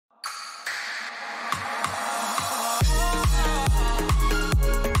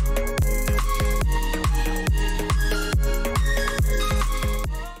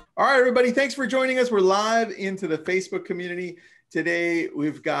All right, everybody, thanks for joining us. We're live into the Facebook community. Today,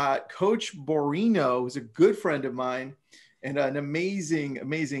 we've got Coach Borino, who's a good friend of mine and an amazing,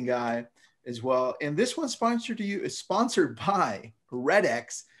 amazing guy as well. And this one's sponsored by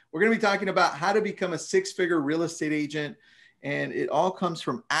RedX. We're going to be talking about how to become a six-figure real estate agent. And it all comes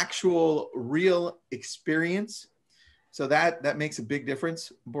from actual real experience. So that makes a big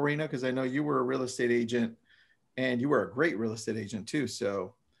difference, Borino, because I know you were a real estate agent and you were a great real estate agent too.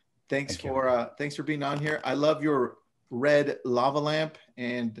 So thanks for being on here. I love your red lava lamp.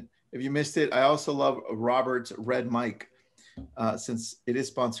 And if you missed it, I also love Robert's red mic since it is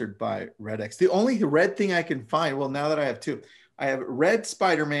sponsored by RedX. The only red thing I can find, well, now that I have two, I have red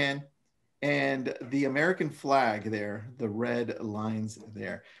Spider-Man and the American flag there, the red lines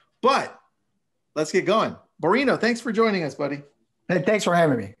there. But let's get going. Borino, thanks for joining us, buddy. Hey, thanks for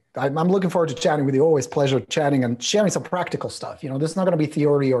having me. I'm looking forward to chatting with you. Always pleasure chatting and sharing some practical stuff. You know, this is not going to be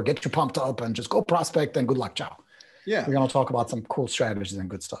theory or get you pumped up and just go prospect and good luck, ciao. Yeah. We're going to talk about some cool strategies and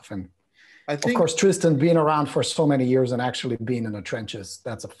good stuff. And I think, of course, Tristan being around for so many years and actually being in the trenches,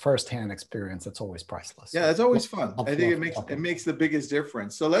 that's a firsthand experience. That's always priceless. Yeah, it's always fun. I think it makes the biggest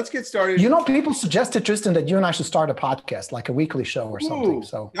difference. So let's get started. You know, people suggested, Tristan, that you and I should start a podcast, like a weekly show or something.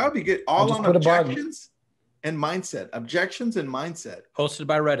 So that would be good. All on objections and mindset. Objections and mindset. Hosted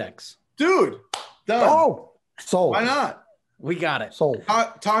by RedX. Dude, done. Oh, sold. Why not? We got it. Sold.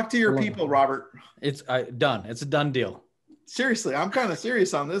 Talk to your people, Robert. It's done. It's a done deal. Seriously, I'm kind of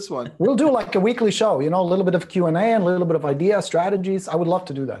serious on this one. We'll do like a weekly show, you know, a little bit of Q&A and a little bit of ideas, strategies. I would love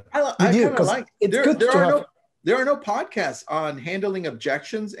to do that. There are no podcasts on handling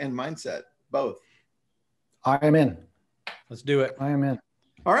objections and mindset, both. I am in. Let's do it. I am in.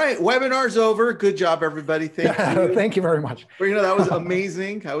 All right, webinar's over. Good job, everybody. Thank you. Thank you very much. You know, that was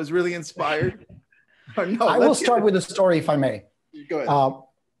amazing. I was really inspired. I will start with a story, if I may. Go ahead.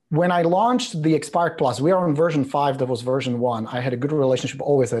 When I launched the Expired Plus, we are on version 5, that was version 1. I had a good relationship,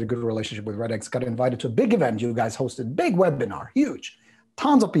 always had a good relationship with RedX, got invited to a big event. You guys hosted, big webinar, huge,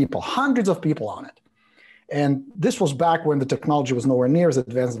 tons of people, hundreds of people on it. And this was back when the technology was nowhere near as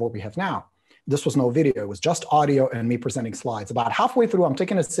advanced as what we have now. This was no video, it was just audio and me presenting slides. About halfway through, I'm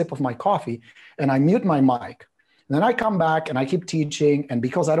taking a sip of my coffee and I mute my mic. And then I come back and I keep teaching. And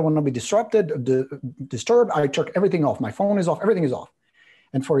because I don't want to be disturbed, I check everything off. My phone is off, everything is off.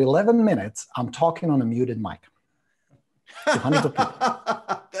 And for 11 minutes, I'm talking on a muted mic to hundreds of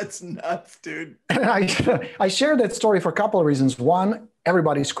people. That's nuts, dude. And I share that story for a couple of reasons. One,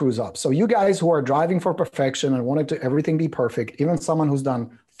 everybody screws up. So you guys who are driving for perfection and wanted to everything be perfect, even someone who's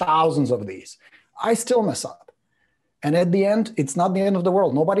done thousands of these, I still mess up. And at the end, it's not the end of the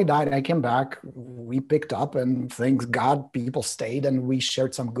world. Nobody died. I came back, we picked up, and thanks God, people stayed and we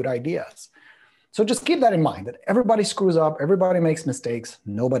shared some good ideas. So just keep that in mind, that everybody screws up, everybody makes mistakes,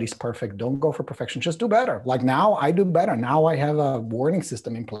 nobody's perfect. Don't go for perfection, just do better. Like now I do better. Now I have a warning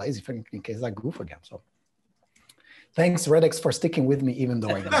system in place in case I goof again. So thanks RedX for sticking with me, even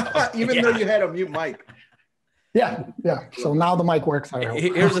though though you had a mute mic. Yeah. So now the mic works.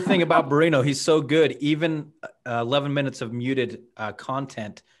 Here's the thing about Borino. He's so good. Even 11 minutes of muted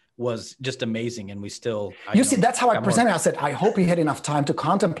content was just amazing. And we still, that's how I presented. I said, I hope he had enough time to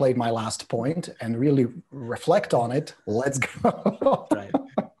contemplate my last point and really reflect on it. Let's go. Right.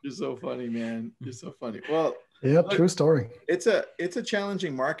 You're so funny, man. You're so funny. Well, yeah, true story. It's a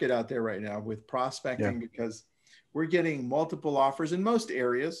challenging market out there right now with prospecting because we're getting multiple offers in most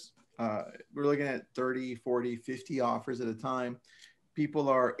areas. We're looking at 30, 40, 50 offers at a time. People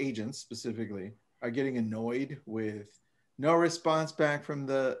are agents specifically are getting annoyed with no response back from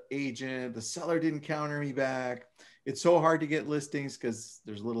the agent. The seller didn't counter me back. It's so hard to get listings because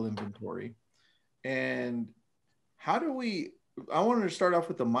there's little inventory. And I wanted to start off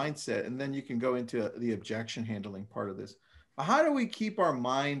with the mindset and then you can go into the objection handling part of this. How do we keep our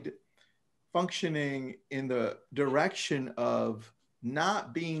mind functioning in the direction of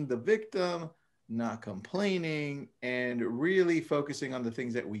not being the victim, not complaining, and really focusing on the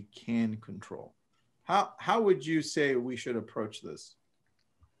things that we can control? How would you say we should approach this?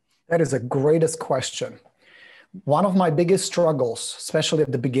 That is the greatest question. One of my biggest struggles, especially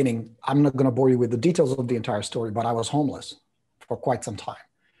at the beginning, I'm not going to bore you with the details of the entire story, but I was homeless for quite some time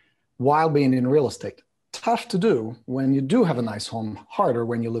while being in real estate. Tough to do when you do have a nice home, harder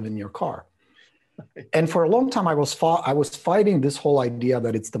when you live in your car. And for a long time, I was fighting this whole idea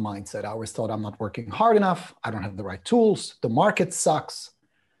that it's the mindset. I always thought I'm not working hard enough. I don't have the right tools. The market sucks.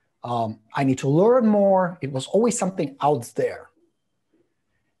 I need to learn more. It was always something out there.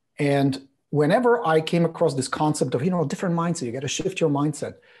 And whenever I came across this concept of, different mindset, you got to shift your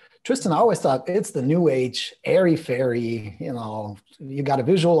mindset. Tristan, I always thought it's the new age, airy fairy, you got to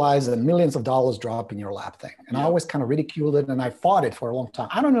visualize and millions of dollars drop in your lap thing. And I always kind of ridiculed it and I fought it for a long time.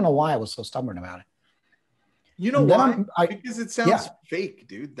 I don't even know why I was so stubborn about it. You know why? Because it sounds fake,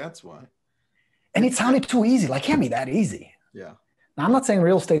 dude. That's why. And it sounded too easy. Like, can't be that easy. Yeah. Now, I'm not saying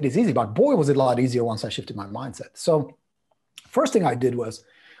real estate is easy, but boy, was it a lot easier once I shifted my mindset. So first thing I did was,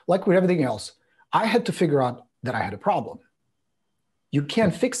 like with everything else, I had to figure out that I had a problem. You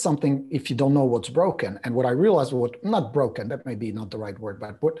can't fix something if you don't know what's broken. And what I realized, not broken, that may be not the right word,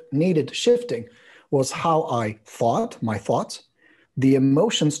 but what needed shifting was how I thought, my thoughts, the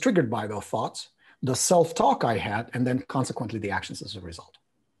emotions triggered by those thoughts, the self-talk I had, and then consequently the actions as a result.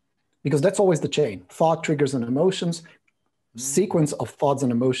 Because that's always the chain. Thought, triggers, and emotions. Sequence of thoughts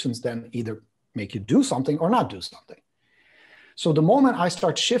and emotions then either make you do something or not do something. So the moment I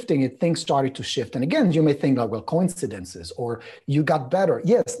start shifting it, things started to shift. And again, you may think like, well, coincidences or you got better.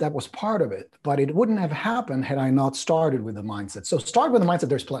 Yes, that was part of it, but it wouldn't have happened had I not started with the mindset. So start with the mindset,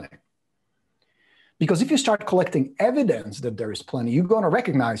 there's plenty. Because if you start collecting evidence that there is plenty, you're going to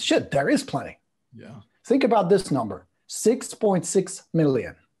recognize, shit, there is plenty. Yeah. Think about this number, 6.6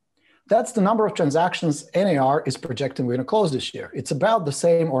 million. That's the number of transactions NAR is projecting we're going to close this year. It's about the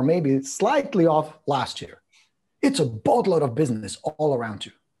same or maybe slightly off last year. It's a boatload of business all around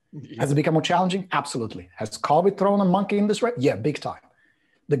you. Yeah. Has it become more challenging? Absolutely. Has COVID thrown a monkey in this race? Yeah, big time.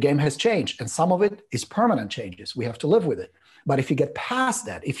 The game has changed, and some of it is permanent changes. We have to live with it. But if you get past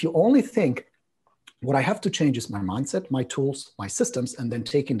that, if you only think, what I have to change is my mindset, my tools, my systems, and then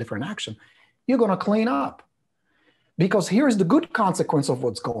taking different action, you're going to clean up. Because here's the good consequence of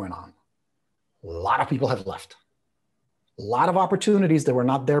what's going on. A lot of people have left. A lot of opportunities that were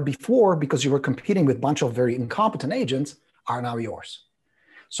not there before because you were competing with a bunch of very incompetent agents are now yours.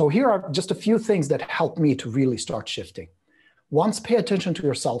 So here are just a few things that helped me to really start shifting. Once, pay attention to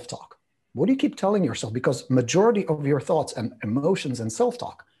your self-talk. What do you keep telling yourself? Because majority of your thoughts and emotions and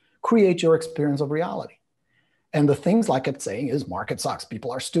self-talk create your experience of reality. And the things like I kept saying is market sucks,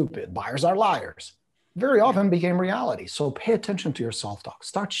 people are stupid, buyers are liars, very often became reality. So pay attention to your self-talk,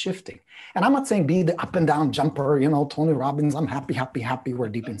 start shifting. And I'm not saying be the up and down jumper, Tony Robbins, I'm happy, happy, happy, where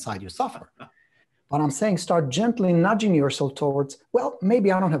deep inside you suffer. But I'm saying start gently nudging yourself towards, well,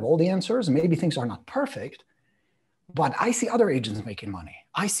 maybe I don't have all the answers, maybe things are not perfect, but I see other agents making money.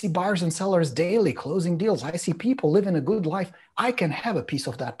 I see buyers and sellers daily closing deals. I see people living a good life. I can have a piece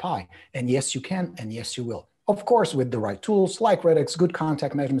of that pie. And yes, you can, and yes, you will. Of course, with the right tools like RedX, good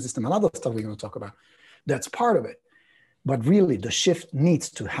contact management system, and other stuff we're going to talk about. That's part of it. But really, the shift needs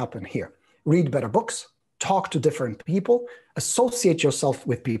to happen here. Read better books, talk to different people, associate yourself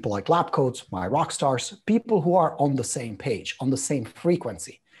with people like LabCoats, my rock stars, people who are on the same page, on the same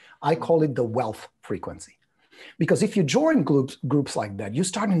frequency. I call it the wealth frequency. Because if you join groups like that, you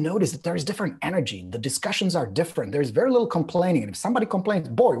start to notice that there is different energy. The discussions are different. There's very little complaining. And if somebody complains,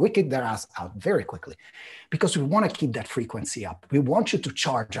 boy, we kick their ass out very quickly because we want to keep that frequency up. We want you to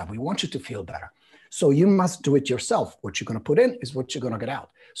charge up. We want you to feel better. So you must do it yourself. What you're going to put in is what you're going to get out.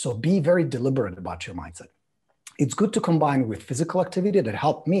 So be very deliberate about your mindset. It's good to combine with physical activity that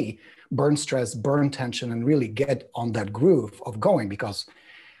helped me burn stress, burn tension, and really get on that groove of going, because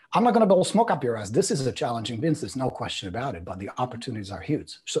I'm not going to blow smoke up your ass. This is a challenging business, no question about it, but the opportunities are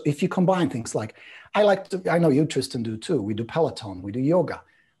huge. So if you combine things like, I know you, Tristan, do too. We do Peloton, we do yoga.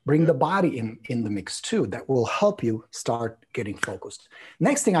 Bring the body in the mix too. That will help you start getting focused.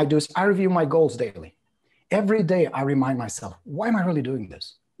 Next thing I do is I review my goals daily. Every day I remind myself, why am I really doing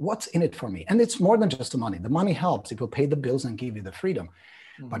this? What's in it for me? And it's more than just the money. The money helps. It will pay the bills and give you the freedom.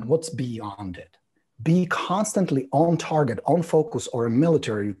 Mm-hmm. But what's beyond it? Be constantly on target, on focus, or in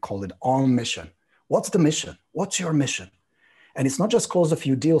military, you call it on mission. What's the mission? What's your mission? And it's not just close a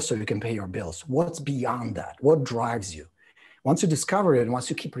few deals so you can pay your bills. What's beyond that? What drives you? Once you discover it, and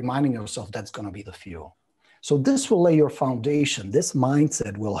once you keep reminding yourself, that's going to be the fuel. So this will lay your foundation. This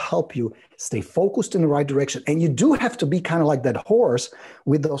mindset will help you stay focused in the right direction. And you do have to be kind of like that horse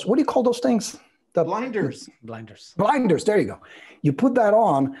with those, what do you call those things? The blinders. Blinders, there you go. You put that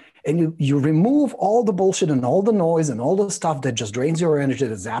on and you remove all the bullshit and all the noise and all the stuff that just drains your energy,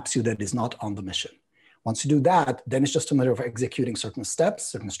 that zaps you, that is not on the mission. Once you do that, then it's just a matter of executing certain steps,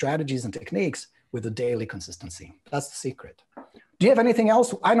 certain strategies and techniques with a daily consistency. That's the secret. Do you have anything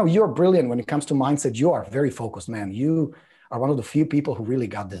else? I know you're brilliant when it comes to mindset. You are very focused, man. You are one of the few people who really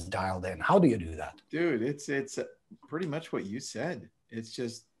got this dialed in. How do you do that? Dude, it's pretty much what you said. It's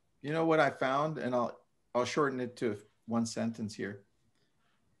just, you know what I found, and I'll shorten it to one sentence here.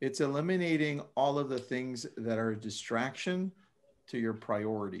 It's eliminating all of the things that are a distraction to your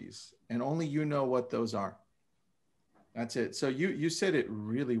priorities, and only you know what those are. That's it. So you said it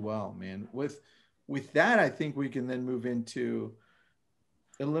really well, man. With that, I think we can then move into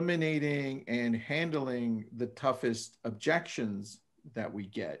eliminating and handling the toughest objections that we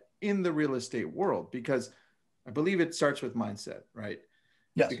get in the real estate world, because I believe it starts with mindset, right?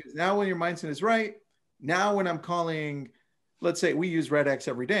 Yes. Because now when your mindset is right, now when I'm calling, let's say we use RedX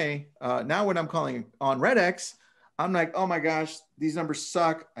every day. Now when I'm calling on RedX, I'm like, oh my gosh, these numbers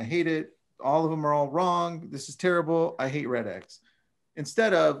suck. I hate it. All of them are all wrong. This is terrible. I hate RedX.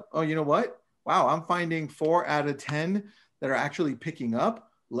 Instead of, oh, you know what? Wow, I'm finding 4 out of 10 that are actually picking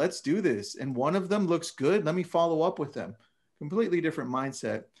up. Let's do this. And one of them looks good. Let me follow up with them. Completely different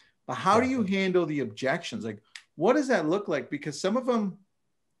mindset. But how do you handle the objections? Like, what does that look like? Because some of them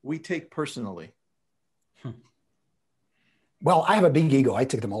we take personally. Well, I have a big ego. I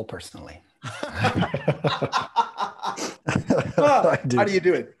take them all personally. How do you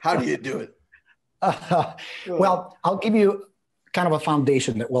do it? How do you do it? Well, I'll give you kind of a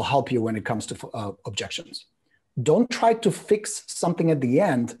foundation that will help you when it comes to objections. Don't try to fix something at the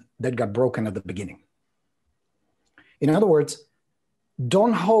end that got broken at the beginning. In other words,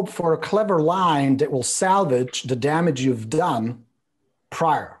 don't hope for a clever line that will salvage the damage you've done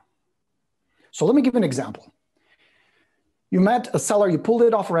prior. So let me give you an example. You met a seller, you pulled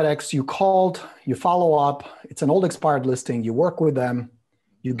it off RedX, you called, you follow up, it's an old expired listing, you work with them,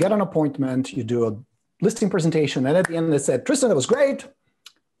 you get an appointment, you do a listing presentation, and at the end they said, Tristan, that was great.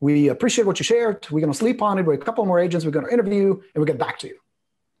 We appreciate what you shared. We're going to sleep on it. We're a couple more agents. We're going to interview, and we'll get back to you.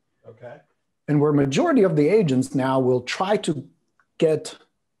 Okay. And where majority of the agents now will try to get,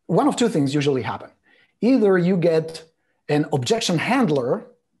 one of two things usually happen. Either you get an objection handler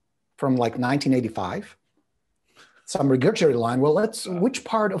from like 1985, some regurgitated line. Well, which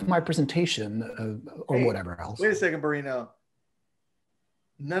part of my presentation or whatever else. Wait a second, Borino.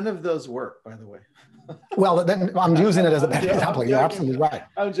 None of those work, by the way. Well, then I'm using it as a bad example. You're absolutely right.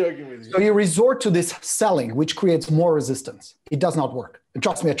 I'm joking with you. So you resort to this selling, which creates more resistance. It does not work. And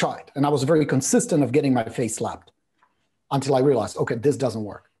trust me, I tried. And I was very consistent of getting my face slapped until I realized, okay, this doesn't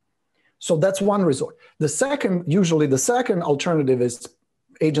work. So that's one resort. Usually the second alternative is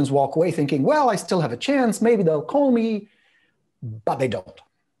agents walk away thinking, well, I still have a chance. Maybe they'll call me, but they don't.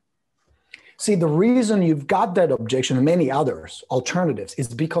 See, the reason you've got that objection and many others, alternatives, is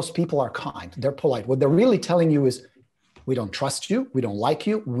because people are kind. They're polite. What they're really telling you is, we don't trust you. We don't like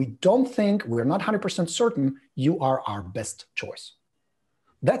you. We don't think, we're not 100% certain you are our best choice.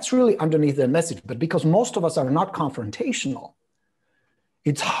 That's really underneath the message. But because most of us are not confrontational,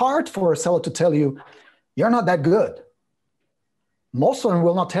 it's hard for a seller to tell you, you're not that good. Most of them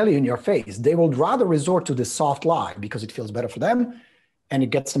will not tell you in your face. They will rather resort to this soft lie because it feels better for them. And it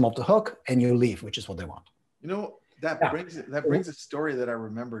gets them off the hook, and you leave, which is what they want. You know, that brings a story that I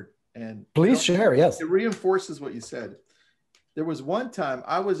remembered. And please share, yes. It reinforces what you said. There was one time this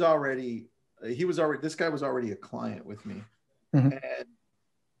guy was already a client with me. Mm-hmm. And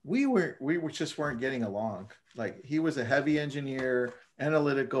we just weren't getting along. Like, he was a heavy engineer,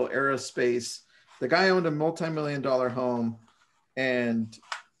 analytical, aerospace. The guy owned a multi-million-dollar home, and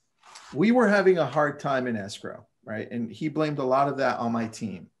we were having a hard time in escrow. Right. And he blamed a lot of that on my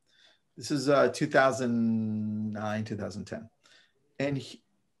team. This is 2009, 2010. And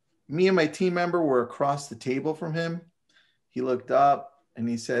me and my team member were across the table from him. He looked up and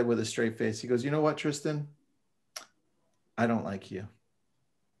he said with a straight face, he goes, you know what, Tristan? I don't like you.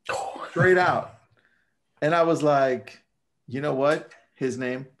 Straight out. And I was like, you know what? His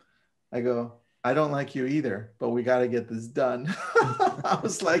name. I go, I don't like you either, but we got to get this done. I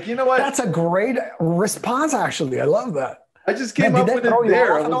was like, you know what? That's a great response, actually. I love that. I just came up with it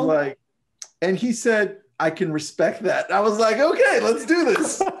there. I was like, and he said, I can respect that. I was like, okay, let's do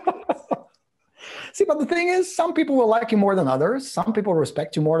this. See, but the thing is, some people will like you more than others. Some people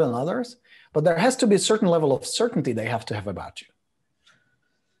respect you more than others. But there has to be a certain level of certainty they have to have about you.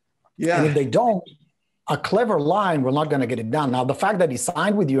 Yeah. And if they don't, a clever line, we're not going to get it done. Now, the fact that he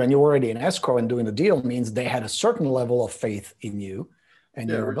signed with you and you're already in escrow and doing the deal means they had a certain level of faith in you and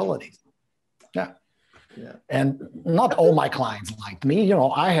your abilities. Yeah. Yeah. And not all my clients liked me. You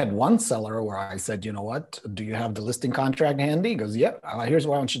know, I had one seller where I said, you know what, do you have the listing contract handy? He goes, yep. Here's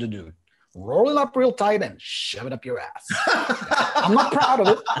what I want you to do. Roll it up real tight and shove it up your ass. I'm not proud of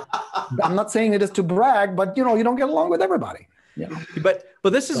it. I'm not saying it is to brag, but you know, you don't get along with everybody. Yeah. But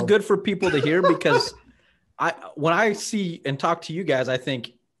this is good for people to hear, because when I see and talk to you guys, I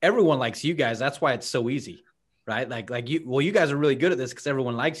think everyone likes you guys. That's why it's so easy, right? Like you guys are really good at this because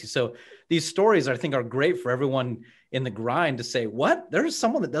everyone likes you. So these stories, I think, are great for everyone in the grind to say, what? There's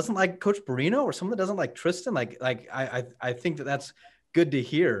someone that doesn't like Coach Borino or someone that doesn't like Tristan. I think that's good to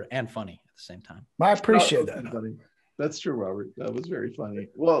hear and funny at the same time. I appreciate that. That's true, Robert. That was very funny.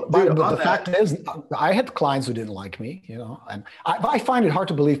 Well, But dude, the fact is, I had clients who didn't like me, and I find it hard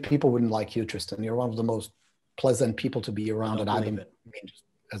to believe people wouldn't like you, Tristan. You're one of the most pleasant people to be around. And I don't mean just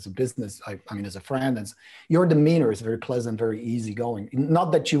as a business, I mean, as a friend, and your demeanor is very pleasant, very easygoing.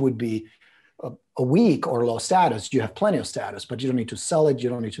 Not that you would be a weak or low status. You have plenty of status, but you don't need to sell it. You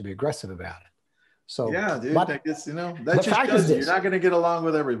don't need to be aggressive about it. So yeah, dude, I guess, that the just fact shows is this. You're not going to get along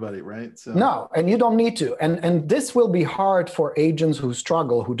with everybody, right? So No, and you don't need to. And this will be hard for agents who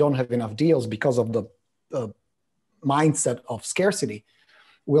struggle, who don't have enough deals because of the mindset of scarcity.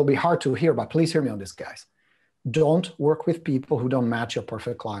 Will be hard to hear, but please hear me on this, guys. Don't work with people who don't match your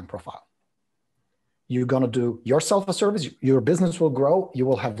perfect client profile. You're going to do yourself a service. Your business will grow. You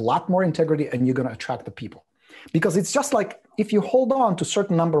will have a lot more integrity, and you're going to attract the people. Because it's just like if you hold on to a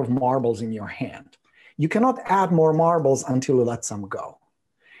certain number of marbles in your hand, you cannot add more marbles until you let some go.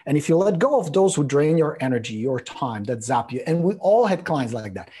 And if you let go of those who drain your energy, your time, that zap you, and we all had clients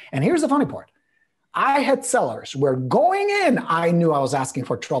like that. And here's the funny part. I had sellers where going in, I knew I was asking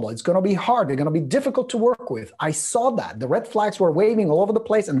for trouble. It's going to be hard. They're going to be difficult to work with. I saw that. The red flags were waving all over the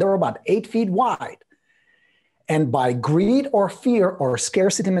place, and they were about 8 feet wide. And by greed or fear or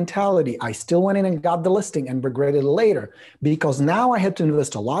scarcity mentality, I still went in and got the listing and regretted it later, because now I had to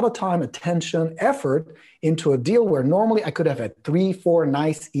invest a lot of time, attention, effort into a deal where normally I could have had 3, 4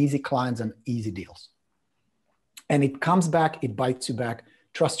 nice, easy clients and easy deals. And it comes back, it bites you back.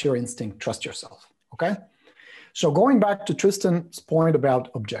 Trust your instinct, trust yourself, okay? So going back to Tristan's point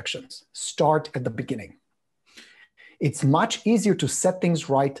about objections, start at the beginning. It's much easier to set things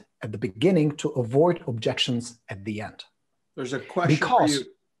right at the beginning to avoid objections at the end. There's a question for you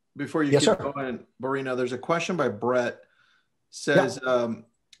before you keep going, Borino. There's a question by Brett. Says,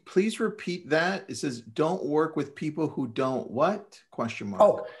 please repeat that. It says, don't work with people who don't what? Question mark.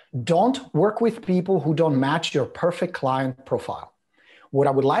 Oh, don't work with people who don't match your perfect client profile. What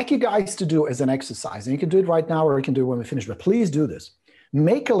I would like you guys to do as an exercise, and you can do it right now or you can do it when we finish, but please do this.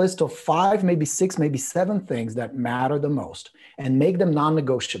 Make a list of 5, maybe 6, maybe 7 things that matter the most and make them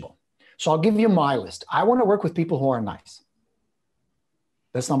non-negotiable. So I'll give you my list. I want to work with people who are nice.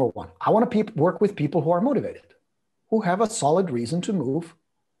 That's number 1. I want to work with people who are motivated, who have a solid reason to move.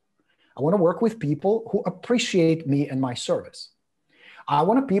 I want to work with people who appreciate me and my service. I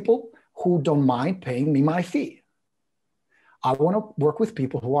want people who don't mind paying me my fee. I want to work with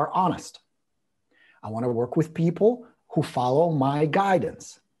people who are honest. I want to work with people who follow my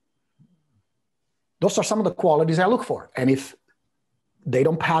guidance. Those are some of the qualities I look for. And if they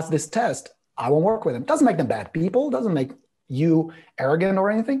don't pass this test, I won't work with them. Doesn't make them bad people, doesn't make you arrogant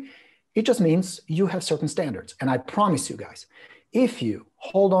or anything. It just means you have certain standards. And I promise you guys, if you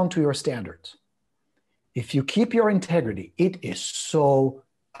hold on to your standards, if you keep your integrity, it is so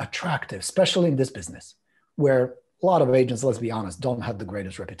attractive, especially in this business where a lot of agents, let's be honest, don't have the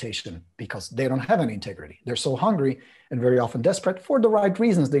greatest reputation because they don't have any integrity. They're so hungry and very often desperate for the right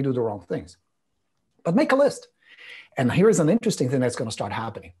reasons. They do the wrong things. But make a list. And here's an interesting thing that's going to start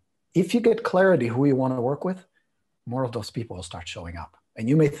happening. If you get clarity who you want to work with, more of those people will start showing up. And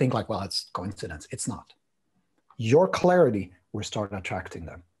you may think like, well, it's coincidence. It's not. Your clarity will start attracting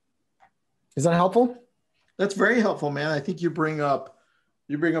them. Is that helpful? That's very helpful, man. I think you bring up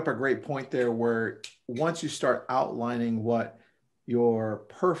a great point there where once you start outlining what your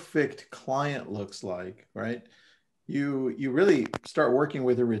perfect client looks like, right? You really start working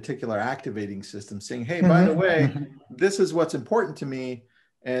with a reticular activating system saying, hey, by the way, this is what's important to me.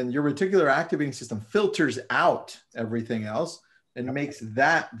 And your reticular activating system filters out everything else and makes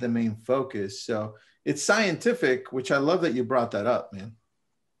that the main focus. So it's scientific, which I love that you brought that up, man.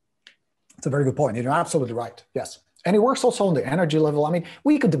 It's a very good point. You're absolutely right. Yes. And it works also on the energy level. I mean,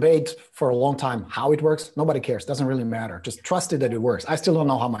 we could debate for a long time how it works. Nobody cares. Doesn't really matter. Just trust it that it works. I still don't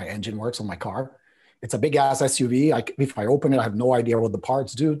know how my engine works on my car. It's a big ass SUV. If I open it, I have no idea what the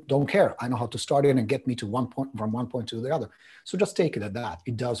parts do. Don't care. I know how to start it and get me to from one point to the other. So just take it at that.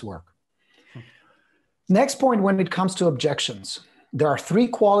 It does work. Next point, when it comes to objections, there are 3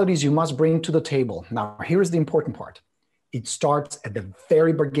 qualities you must bring to the table. Now, here's the important part. It starts at the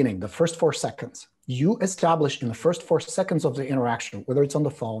very beginning, the first 4 seconds. You establish in the first 4 seconds of the interaction, whether it's on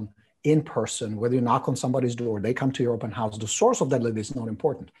the phone, in person, whether you knock on somebody's door, they come to your open house, the source of that lead is not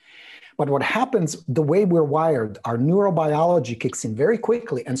important. But what happens, the way we're wired, our neurobiology kicks in very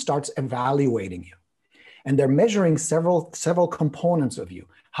quickly and starts evaluating you. And they're measuring several components of you.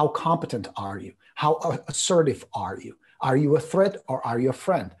 How competent are you? How assertive are you? Are you a threat or are you a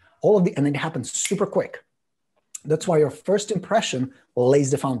friend? And it happens super quick. That's why your first impression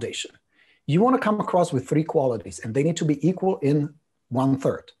lays the foundation. You want to come across with 3 qualities, and they need to be equal in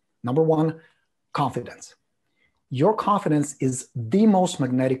 1/3. Number 1, confidence. Your confidence is the most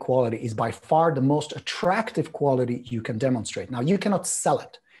magnetic quality, is by far the most attractive quality you can demonstrate. Now, you cannot sell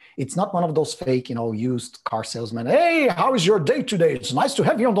it. It's not one of those fake, used car salesmen. Hey, how is your day today? It's nice to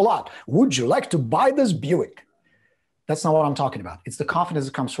have you on the lot. Would you like to buy this Buick? That's not what I'm talking about. It's the confidence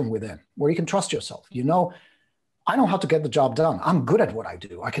that comes from within, where you can trust yourself. I know how to get the job done. I'm good at what I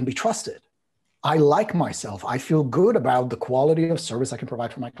do. I can be trusted. I like myself. I feel good about the quality of service I can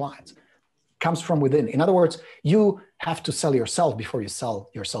provide for my clients. Comes from within. In other words, you have to sell yourself before you sell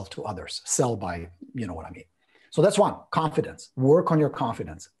yourself to others. Sell by, you know what I mean. So that's one, confidence. Work on your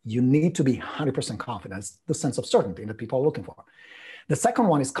confidence. You need to be 100% confident. It's the sense of certainty that people are looking for. The second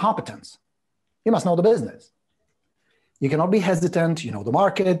one is competence. You must know the business. You cannot be hesitant. You know the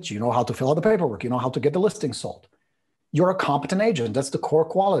market. You know how to fill out the paperwork. You know how to get the listing sold. You're a competent agent. That's the core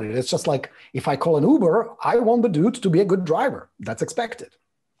quality. It's just like if I call an Uber, I want the dude to be a good driver. That's expected.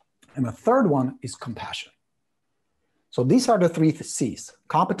 And the third one is compassion. So these are the three C's: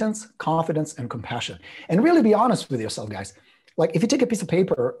 competence, confidence, and compassion. And really be honest with yourself, guys. Like if you take a piece of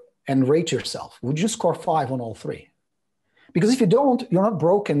paper and rate yourself, would you score 5 on all 3? Because if you don't, you're not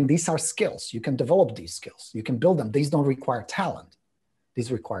broken. These are skills. You can develop these skills. You can build them. These don't require talent. These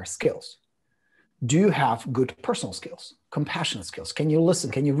require skills. Do you have good personal skills, compassionate skills? Can you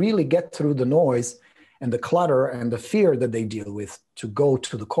listen? Can you really get through the noise and the clutter and the fear that they deal with to go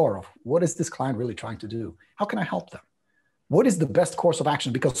to the core of what is this client really trying to do? How can I help them? What is the best course of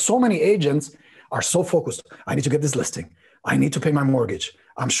action? Because so many agents are so focused. I need to get this listing. I need to pay my mortgage.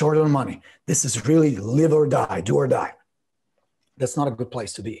 I'm short on money. This is really live or die, do or die. That's not a good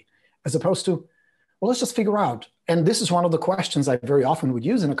place to be. As opposed to, well, let's just figure out. And this is one of the questions I very often would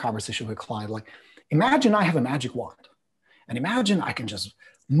use in a conversation with a client. Like, imagine I have a magic wand. And imagine I can just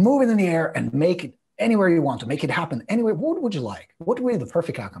move it in the air and make it anywhere you want to, make it happen anywhere. What would you like? What would be the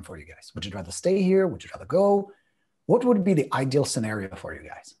perfect outcome for you guys? Would you rather stay here? Would you rather go? What would be the ideal scenario for you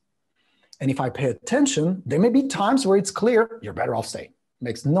guys? And if I pay attention, there may be times where it's clear you're better off staying.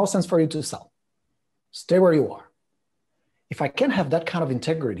 Makes no sense for you to sell. Stay where you are. If I can have that kind of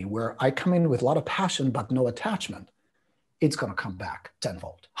integrity where I come in with a lot of passion but no attachment, it's going to come back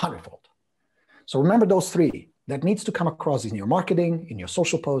tenfold, hundredfold. So remember those 3. That needs to come across in your marketing, in your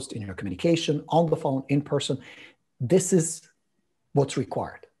social post, in your communication, on the phone, in person. This is what's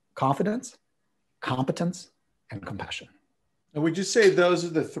required: confidence, competence, and compassion. And would you say those are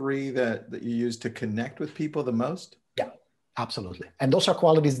the 3 that you use to connect with people the most? Yeah, absolutely. And those are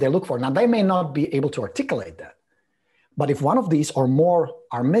qualities they look for. Now, they may not be able to articulate that, but if one of these or more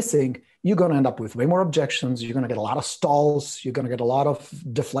are missing, you're going to end up with way more objections. You're going to get a lot of stalls. You're going to get a lot of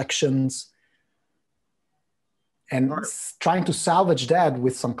deflections. And trying to salvage that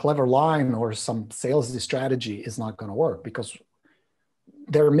with some clever line or some sales strategy is not going to work, because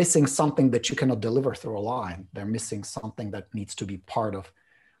they're missing something that you cannot deliver through a line. They're missing something that needs to be part of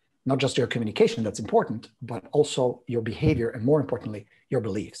not just your communication, that's important, but also your behavior, and more importantly, your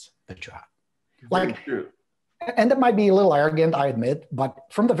beliefs that you have. Like, true. And that might be a little arrogant, I admit, but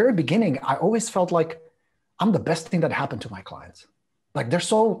from the very beginning, I always felt like I'm the best thing that happened to my clients. Like they're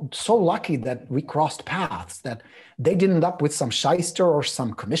so lucky that we crossed paths, that they didn't end up with some shyster or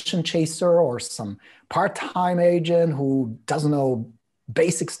some commission chaser or some part-time agent who doesn't know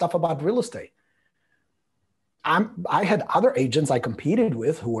basic stuff about real estate. I had other agents I competed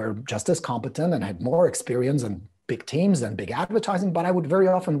with who were just as competent and had more experience and big teams and big advertising, but I would very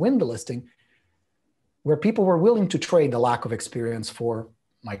often win the listing where people were willing to trade the lack of experience for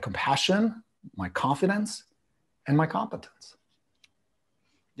my compassion, my confidence, and my competence.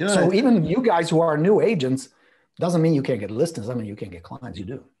 You know, so even you guys who are new agents, doesn't mean you can't get listings. I mean, you can't get clients. You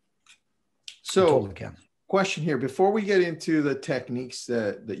do. So, you totally can. Question here, before we get into the techniques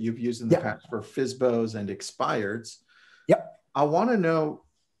that you've used in the past for FSBOs and expireds, I want to know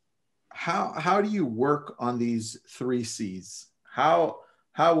how do you work on these 3 C's? How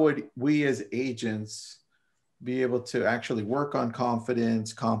would we as agents be able to actually work on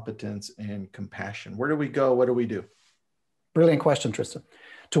confidence, competence, and compassion? Where do we go? What do we do? Brilliant question, Tristan.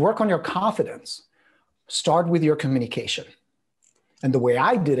 To work on your confidence, start with your communication. And the way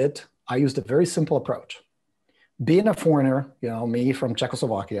I did it, I used a very simple approach. Being a foreigner, me from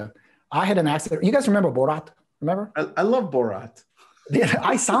Czechoslovakia, I had an accent. You guys remember Borat? Remember? I love Borat. Yeah,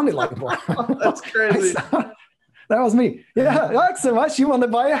 I sounded like Borat. That's crazy. That was me. Yeah, thanks so much. You want to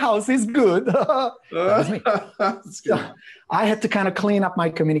buy a house? It's good. That was me. That's good. So I had to kind of clean up my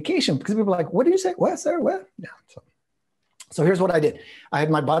communication because people were like, what did you say? What, sir? What? Yeah. So here's what I did. I had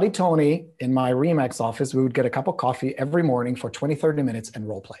my buddy Tony in my RE/MAX office. We would get a cup of coffee every morning for 20, 30 minutes and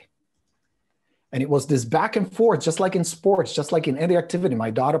role play. And it was this back and forth, just like in sports, just like in any activity.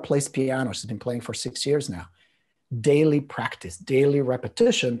 My daughter plays piano. She's been playing for 6 years now. daily practice, daily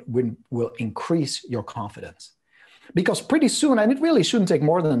repetition will increase your confidence. Because pretty soon, and it really shouldn't take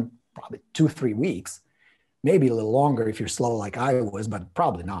more than probably 2-3 weeks, maybe a little longer if you're slow like I was, but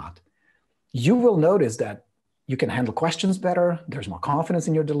probably not. You will notice that you can handle questions better. There's more confidence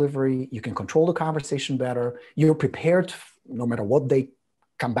in your delivery. You can control the conversation better. You're prepared no matter what they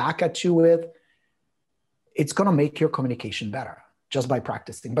come back at you with. It's going to make your communication better just by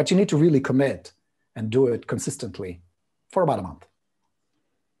practicing. But you need to really commit and do it consistently for about a month.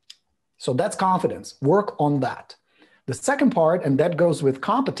 So that's confidence. Work on that. The second part, and that goes with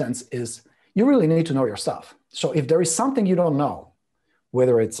competence, is you really need to know your stuff. So if there is something you don't know,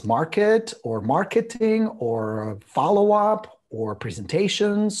 whether it's market or marketing or follow-up or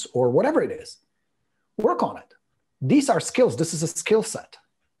presentations or whatever it is, work on it. These are skills. This is a skill set.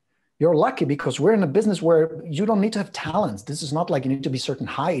 You're lucky because we're in a business where you don't need to have talents. This is not like you need to be certain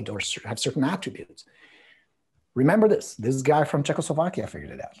height or have certain attributes. Remember this guy from Czechoslovakia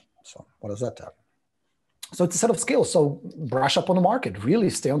figured it out. So what does that tell? So it's a set of skills. So brush up on the market, really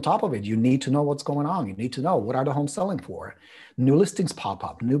stay on top of it. You need to know what's going on. You need to know what are the homes selling for. New listings pop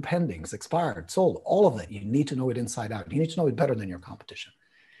up, new pendings, expired, sold, all of that. You need to know it inside out. You need to know it better than your competition.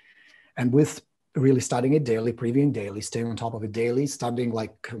 And with really studying it daily, previewing daily, staying on top of it daily, studying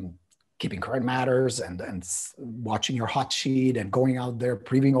like keeping current matters and watching your hot sheet and going out there,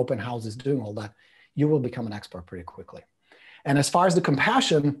 previewing open houses, doing all that, you will become an expert pretty quickly. And as far as the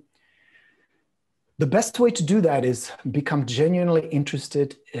compassion, the best way to do that is become genuinely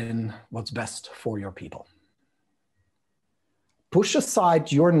interested in what's best for your people. Push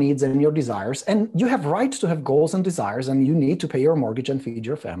aside your needs and your desires, and you have rights to have goals and desires, and you need to pay your mortgage and feed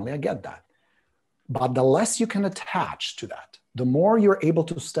your family. I get that. But the less you can attach to that, the more you're able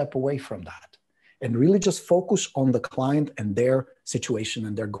to step away from that and really just focus on the client and their situation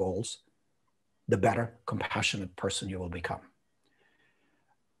and their goals, the better compassionate person you will become.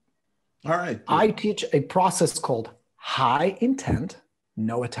 All right. I teach a process called high intent,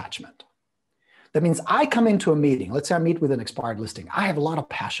 no attachment. That means I come into a meeting. Let's say I meet with an expired listing. I have a lot of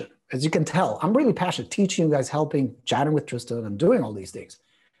passion. As you can tell, I'm really passionate, teaching you guys, helping, chatting with Tristan and doing all these things.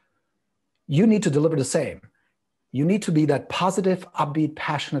 You need to deliver the same. You need to be that positive, upbeat,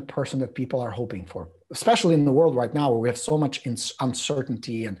 passionate person that people are hoping for, especially in the world right now where we have so much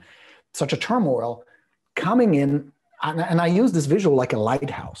uncertainty and such a turmoil coming in. And I use this visual like a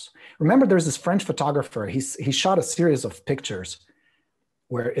lighthouse. Remember, there's this French photographer. He shot a series of pictures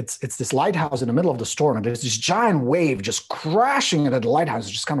where it's this lighthouse in the middle of the storm, and there's this giant wave just crashing into the lighthouse,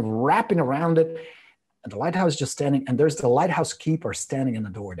 just kind of wrapping around it. And the lighthouse is just standing, and there's the lighthouse keeper standing in the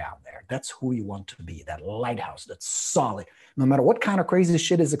door down there. That's who you want to be, that lighthouse that's solid. No matter what kind of crazy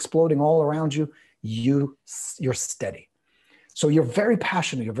shit is exploding all around you, you're steady. So you're very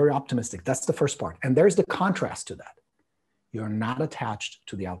passionate, you're very optimistic. That's the first part. And there's the contrast to that. You're not attached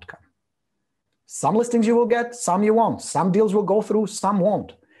to the outcome. Some listings you will get, some you won't. Some deals will go through, some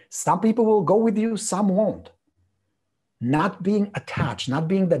won't. Some people will go with you, some won't. Not being attached, not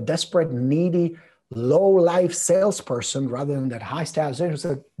being the desperate, needy, low-life salesperson rather than that high-status who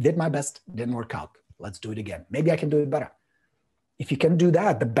said, did my best, didn't work out. Let's do it again. Maybe I can do it better. If you can do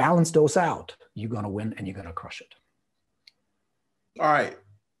that, the balance those out, you're going to win and you're going to crush it. All right,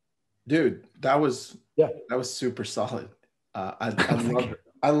 dude, that was super solid.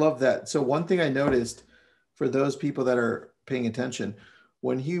 I love that. So one thing I noticed for those people that are paying attention,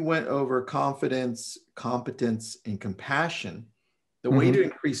 when he went over confidence, competence, and compassion, the way to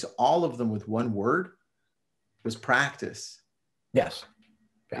increase all of them with one word was practice. Yes.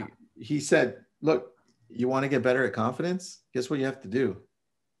 Yeah. He said, look, you want to get better at confidence? Guess what you have to do?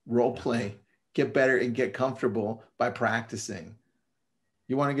 Role play, get better and get comfortable by practicing.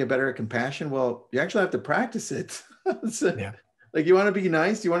 You want to get better at compassion? Well, you actually have to practice it. Like you want to be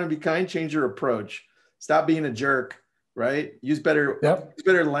nice, you want to be kind, change your approach. Stop being a jerk, right? Use better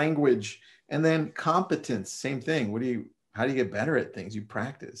language. And then competence, same thing. How do you get better at things? You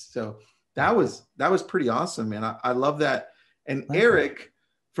practice. So that was pretty awesome, man. I love that. And Eric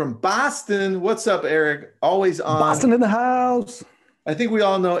from Boston, what's up, Eric? Always on. Boston in the house. I think we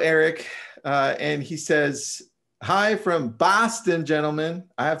all know Eric. And he says, hi from Boston, gentlemen.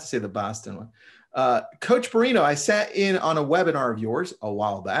 I have to say the Boston one. Coach Borino, I sat in on a webinar of yours a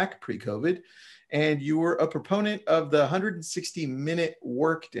while back, pre-COVID, and you were a proponent of the 160-minute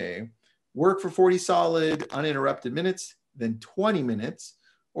workday. Work for 40 solid, uninterrupted minutes, then 20 minutes,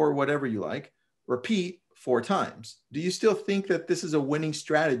 or whatever you like. Repeat 4 times. Do you still think that this is a winning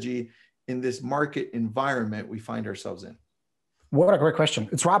strategy in this market environment we find ourselves in? What a great question.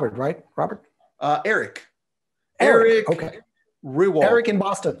 It's Robert, right? Robert? Eric. Okay. Rewald. Eric in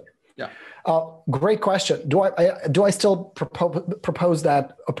Boston. Yeah. Great question. Do I still propose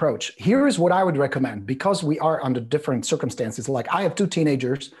that approach? Here is what I would recommend, because we are under different circumstances. Like I have two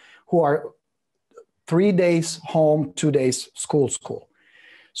teenagers who are 3 days home, 2 days school.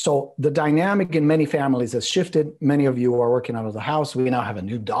 So the dynamic in many families has shifted. Many of you are working out of the house. We now have a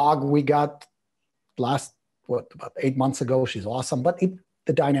new dog we got about 8 months ago. She's awesome, but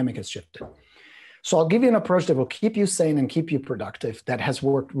the dynamic has shifted. So I'll give you an approach that will keep you sane and keep you productive that has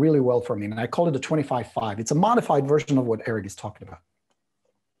worked really well for me. And I call it the 25-5. It's a modified version of what Eric is talking about.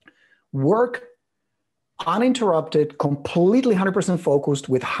 Work uninterrupted, completely 100% focused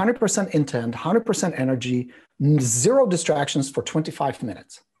with 100% intent, 100% energy, 0 distractions for 25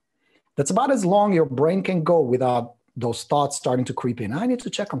 minutes. That's about as long your brain can go without those thoughts starting to creep in. I need to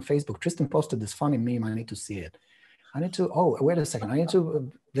check on Facebook. Tristan posted this funny meme. I need to see it. I need to, oh, wait a second. I need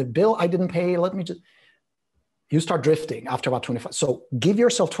to, the bill I didn't pay, let me just, you start drifting after about 25. So give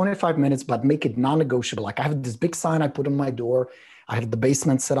yourself 25 minutes, but make it non-negotiable. Like I have this big sign I put on my door. I have the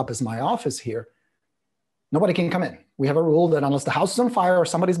basement set up as my office here. Nobody can come in. We have a rule that unless the house is on fire or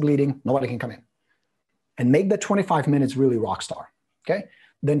somebody's bleeding, nobody can come in. And make that 25 minutes really rock star, okay?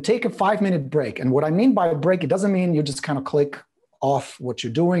 Then take a 5-minute break. And what I mean by a break, it doesn't mean you just kind of click off what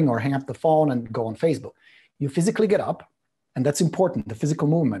you're doing or hang up the phone and go on Facebook. You physically get up, and that's important. The physical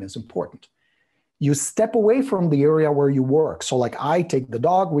movement is important. You step away from the area where you work. So like I take the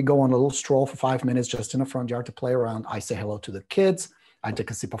dog, we go on a little stroll for 5 minutes just in the front yard to play around. I say hello to the kids. I take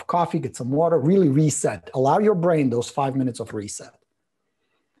a sip of coffee, get some water, really reset. Allow your brain those 5 minutes of reset.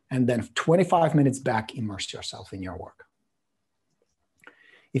 And then 25 minutes back, immerse yourself in your work.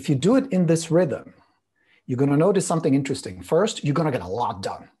 If you do it in this rhythm, you're going to notice something interesting. First, you're going to get a lot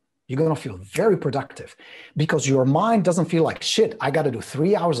done. You're going to feel very productive because your mind doesn't feel like, shit, I got to do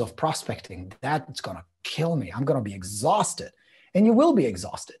 3 hours of prospecting. That's going to kill me. I'm going to be exhausted. And you will be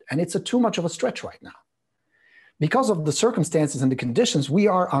exhausted. And it's too much of a stretch right now. Because of the circumstances and the conditions we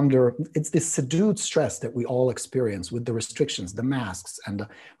are under, it's this subdued stress that we all experience with the restrictions, the masks, and the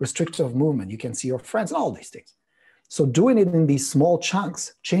restrictive movement. You can see your friends and all these things. So doing it in these small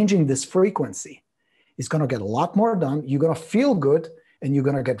chunks, changing this frequency is going to get a lot more done. You're going to feel good and you're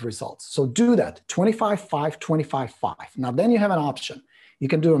going to get results. So do that, 25-5, 25-5. Now then you have an option. You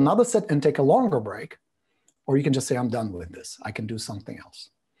can do another set and take a longer break, or you can just say, I'm done with this. I can do something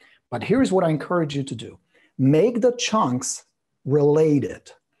else. But here's what I encourage you to do. Make the chunks related.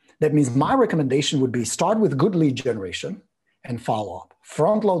 That means my recommendation would be start with good lead generation and follow up.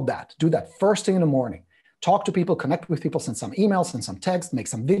 Front load that. Do that first thing in the morning. Talk to people, connect with people, send some emails, send some text, make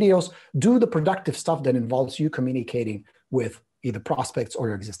some videos. Do the productive stuff that involves you communicating with either prospects or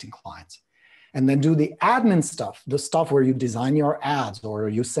your existing clients. And then do the admin stuff, the stuff where you design your ads or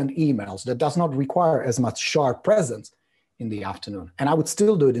you send emails that does not require as much sharp presence in the afternoon. And I would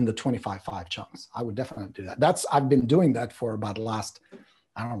still do it in the 25-5 chunks. I would definitely do that. I've been doing that for about the last,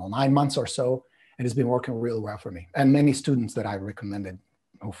 9 months or so. And it's been working really well for me. And many students that I recommended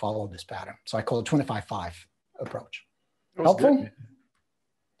who follow this pattern. So I call it 25-5 approach. Helpful? Good.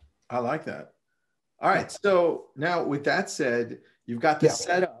 I like that. All right. So now with that said, you've got this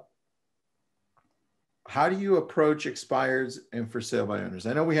set up. How do you approach expireds and for sale by owners?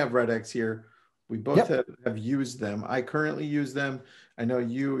 I know we have RedX here. We both have used them. I currently use them. I know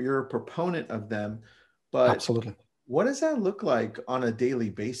you're a proponent of them, but absolutely. What does that look like on a daily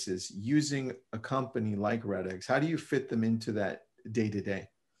basis using a company like RedX? How do you fit them into that day-to-day?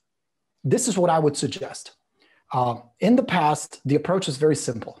 This is what I would suggest. In the past, the approach is very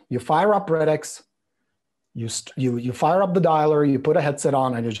simple. You fire up RedX, you fire up the dialer, you put a headset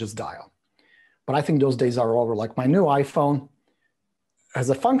on, and you just dial. But I think those days are over. Like my new iPhone has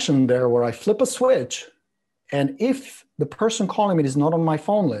a function there where I flip a switch, and if the person calling me is not on my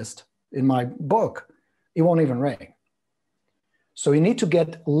phone list in my book, it won't even ring. So you need to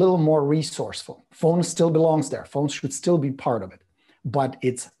get a little more resourceful. Phone still belongs there. Phone should still be part of it, but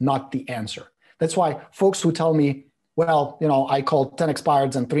it's not the answer. That's why folks who tell me, well, I called 10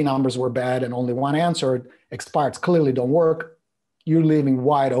 expireds and 3 numbers were bad and only 1 answered, expireds clearly don't work. You're leaving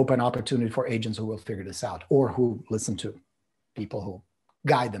wide open opportunity for agents who will figure this out or who listen to people who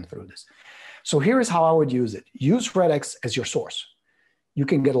guide them through this. So here is how I would use it. Use RedX as your source. You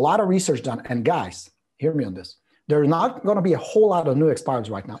can get a lot of research done. And guys, hear me on this. There's not going to be a whole lot of new expireds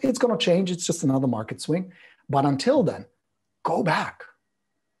right now. It's going to change. It's just another market swing. But until then, go back.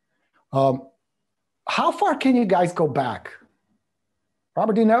 How far can you guys go back?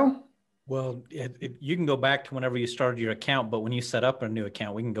 Robert, do you know? Well, you can go back to whenever you started your account, but when you set up a new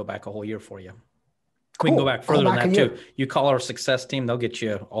account, we can go back a whole year for you. Cool. We can go back further than that too. You call our success team, they'll get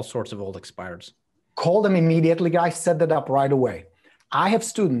you all sorts of old expireds. Call them immediately, guys. Set that up right away. I have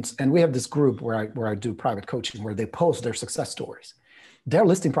students, and we have this group where I do private coaching, where they post their success stories. They're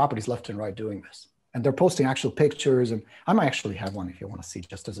listing properties left and right doing this. And they're posting actual pictures. And I might actually have one if you want to see,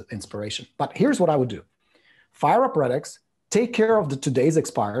 just as an inspiration. But here's what I would do. Fire up RedX, take care of the today's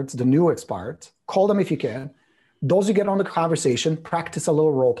expireds, the new expireds, call them if you can. Those you get on the conversation, practice a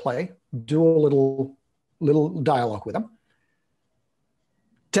little role play, do a little dialogue with them.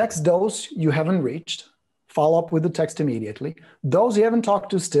 Text those you haven't reached, follow up with the text immediately. Those you haven't talked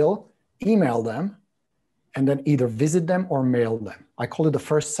to still, email them, and then either visit them or mail them. I call it the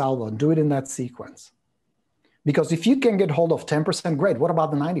first salvo, and do it in that sequence. Because if you can get hold of 10%, great. What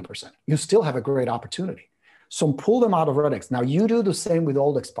about the 90%? You still have a great opportunity. So pull them out of RedX. Now you do the same with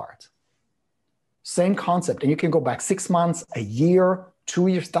old expireds. Same concept, and you can go back 6 months, a year, 2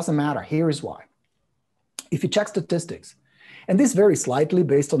 years, doesn't matter. Here is why. If you check statistics, and this varies slightly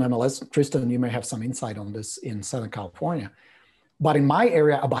based on MLS, Tristan, you may have some insight on this in Southern California, but in my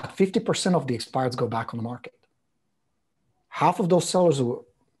area, about 50% of the expireds go back on the market. Half of those sellers who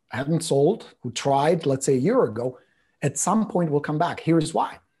hadn't sold, who tried, let's say a year ago, at some point will come back. Here's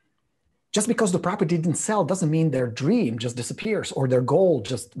why. Just because the property didn't sell doesn't mean their dream just disappears or their goal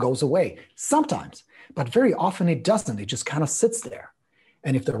just goes away. Sometimes, but very often it doesn't. It just kind of sits there.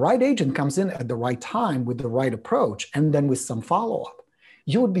 And if the right agent comes in at the right time with the right approach, and then with some follow-up,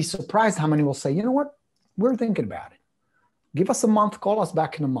 you would be surprised how many will say, you know what, we're thinking about it. Give us a month, call us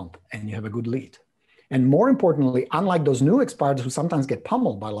back in a month, and you have a good lead. And more importantly, unlike those new expireds who sometimes get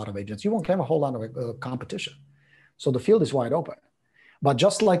pummeled by a lot of agents, you won't have a whole lot of competition. So the field is wide open. But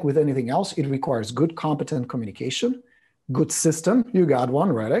just like with anything else, it requires good, competent communication, good system. You got one,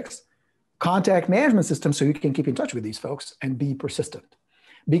 RedX, contact management system so you can keep in touch with these folks and be persistent.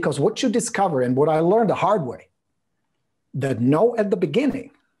 Because what you discover, and what I learned the hard way, that no at the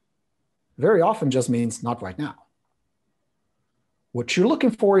beginning very often just means not right now. What you're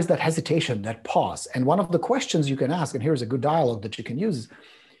looking for is that hesitation, that pause. And one of the questions you can ask, and here's a good dialogue that you can use,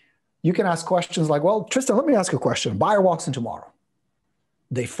 you can ask questions like, well, Tristan, let me ask you a question. Buyer walks in tomorrow.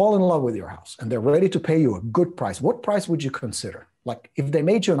 They fall in love with your house and they're ready to pay you a good price. What price would you consider? Like if they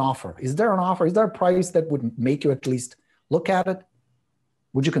made you an offer, is there an offer? Is there a price that would make you at least look at it?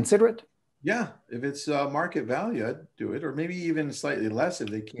 Would you consider it? Yeah, if it's market value, I'd do it, or maybe even slightly less if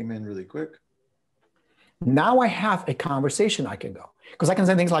they came in really quick. Now I have a conversation I can go. Because I can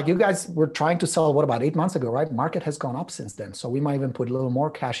say things like, you guys were trying to sell, what, about 8 months ago, right? Market has gone up since then. So we might even put a little more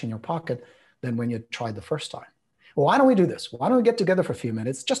cash in your pocket than when you tried the first time. Well, why don't we do this? Why don't we get together for a few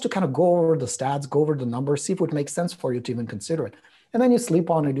minutes just to kind of go over the stats, go over the numbers, see if it would make sense for you to even consider it. And then you sleep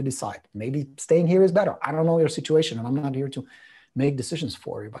on it, you decide. Maybe staying here is better. I don't know your situation, and I'm not here to make decisions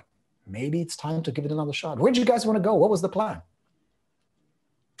for you, but maybe it's time to give it another shot. Where'd you guys want to go? What was the plan?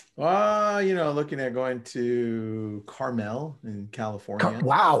 Looking at going to Carmel in California.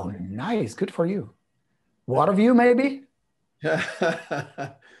 Wow, nice. Good for you. Waterview, maybe?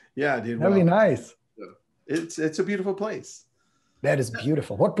 Yeah, dude. That'd be nice. It's a beautiful place. That is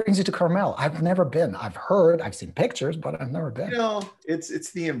beautiful. What brings you to Carmel? I've never been. I've heard, I've seen pictures, but I've never been.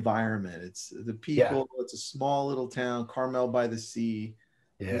 It's the environment. It's the people. Yeah. It's a small little town, Carmel by the sea.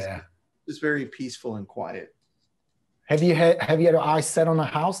 Yeah. It's very peaceful and quiet. Have you had eyes set on a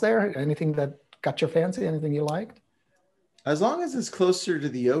house there? Anything that got your fancy? Anything you liked? As long as it's closer to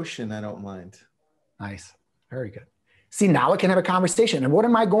the ocean, I don't mind. Nice. Very good. See, now I can have a conversation. And what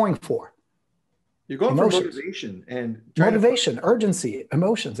am I going for? You're going for motivation and urgency,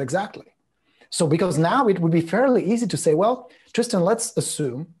 emotions, exactly. So because now it would be fairly easy to say, well, Tristan, let's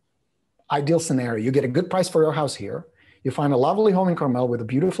assume, ideal scenario, you get a good price for your house here. You find a lovely home in Carmel with a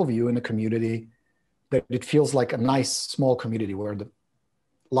beautiful view in a community that it feels like a nice small community where the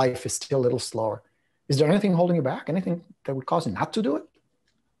life is still a little slower. Is there anything holding you back? Anything that would cause you not to do it?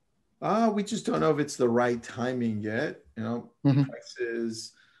 We just don't know if it's the right timing yet.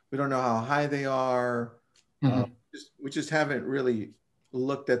 Prices, we don't know how high they are. We just haven't really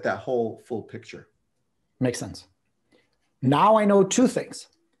looked at that whole full picture. Makes sense. Now I know two things.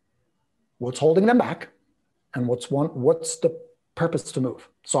 What's holding them back and what's the purpose to move.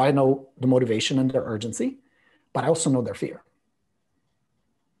 So I know the motivation and their urgency, but I also know their fear.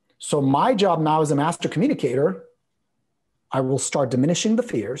 So my job now as a master communicator, I will start diminishing the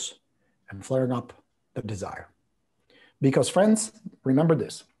fears and flaring up the desire. Because friends, remember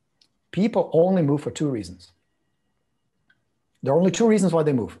this. People only move for two reasons. There are only two reasons why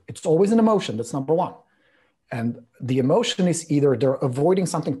they move. It's always an emotion. That's number one. And the emotion is either they're avoiding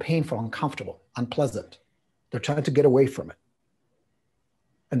something painful, uncomfortable, unpleasant. They're trying to get away from it.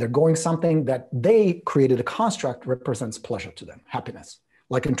 And they're going something that they created a construct represents pleasure to them, happiness.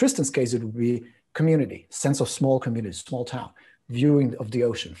 Like in Tristan's case, it would be community, sense of small community, small town. viewing of the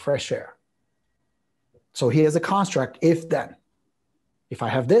ocean, fresh air. So he has a construct, if then. If I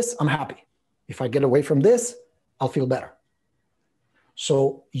have this, I'm happy. If I get away from this, I'll feel better.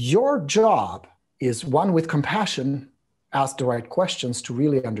 So your job is, one, with compassion, ask the right questions to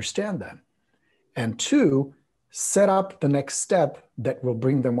really understand them. And two, set up the next step that will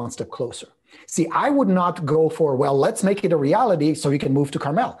bring them one step closer. See, I would not go for, well, let's make it a reality so you can move to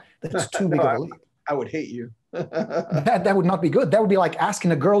Carmel. That's too big of a leap. I would hate you. that would not be good. That would be like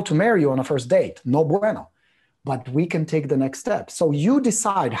asking a girl to marry you on a first date. No bueno. But we can take the next step. So you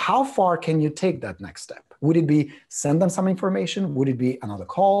decide, how far can you take that next step? Would it be send them some information? Would it be another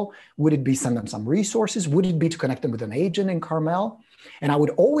call? Would it be send them some resources? Would it be to connect them with an agent in Carmel? And I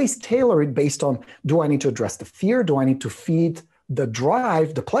would always tailor it based on, do I need to address the fear? Do I need to feed the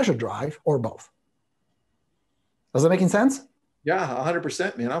drive, the pleasure drive, or both? Does that make sense? Yeah,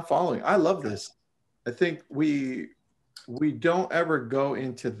 100%, man. I'm following. I love this. I think we don't ever go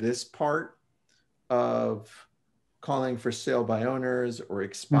into this part of calling for sale by owners or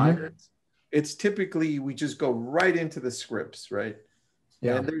expired. It's typically, we just go right into the scripts, right?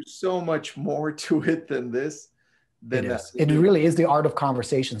 Yeah. And there's so much more to it than this. It really is the art of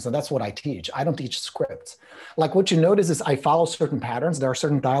conversation. So that's what I teach. I don't teach scripts. Like, what you notice is I follow certain patterns. There are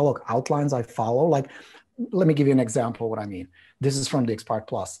certain dialogue outlines I follow. Like, let me give you an example of what I mean. This is from the Expired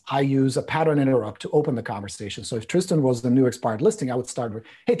Plus. I use a pattern interrupt to open the conversation. So if Tristan was the new expired listing, I would start with,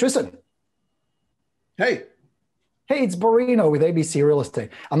 hey, Tristan. Hey. Hey, it's Borino with ABC Real Estate.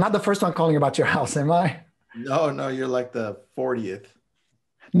 I'm not the first one calling about your house, am I? No, you're like the 40th.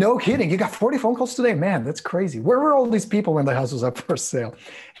 No kidding. You got 40 phone calls today? Man, that's crazy. Where were all these people when the house was up for sale?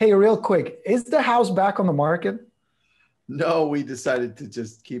 Hey, real quick, is the house back on the market? No, we decided to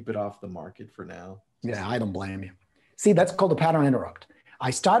just keep it off the market for now. Yeah, I don't blame you. See, that's called a pattern interrupt. I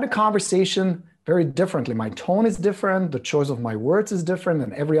start a conversation very differently. My tone is different. The choice of my words is different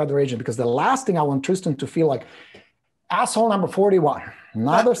than every other agent, because the last thing I want Tristan to feel like, asshole number 41,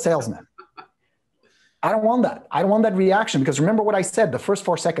 another salesman. I don't want that. I don't want that reaction, because remember what I said, the first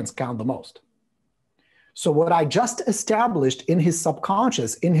 4 seconds count the most. So what I just established in his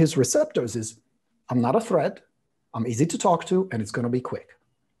subconscious, in his receptors, is I'm not a threat, I'm easy to talk to, and it's going to be quick.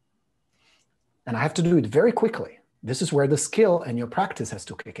 And I have to do it very quickly. This is where the skill and your practice has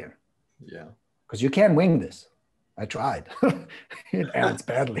to kick in. Yeah. Because you can't wing this. I tried. It ends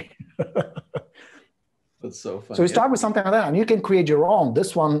badly. That's so fun. So you start with something like that, and you can create your own.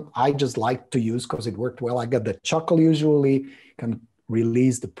 This one I just like to use because it worked well. I get the chuckle usually, can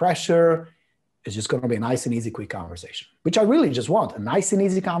release the pressure. It's just going to be a nice and easy, quick conversation, which I really just want, a nice and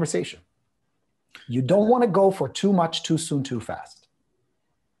easy conversation. You don't want to go for too much, too soon, too fast.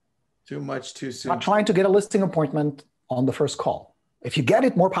 Too much, too soon. Not trying to get a listing appointment on the first call. If you get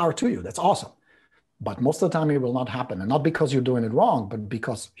it, more power to you. That's awesome. But most of the time it will not happen. And not because you're doing it wrong, but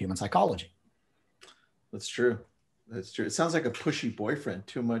because human psychology. That's true. That's true. It sounds like a pushy boyfriend.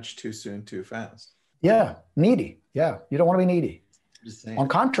 Too much, too soon, too fast. Yeah, needy. Yeah, you don't want to be needy. Just saying. On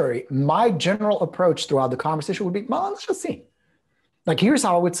contrary, my general approach throughout the conversation would be, well, let's just see. Like, here's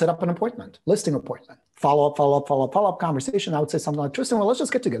how I would set up an appointment, listing appointment, follow-up conversation. I would say something like, Tristan, well, let's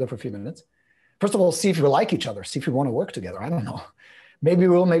just get together for a few minutes. First of all, see if you like each other, see if you want to work together. I don't know. Maybe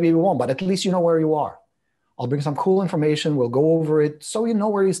we will, maybe we won't, but at least you know where you are. I'll bring some cool information. We'll go over it so you know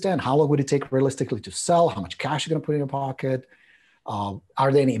where you stand. How long would it take realistically to sell? How much cash you're going to put in your pocket? Are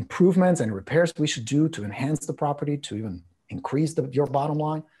there any improvements and repairs we should do to enhance the property, to even increase your bottom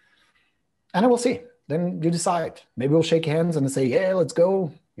line? And then we'll see. Then you decide. Maybe we'll shake hands and say, yeah, let's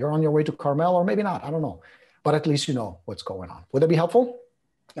go. You're on your way to Carmel, or maybe not. I don't know. But at least you know what's going on. Would that be helpful?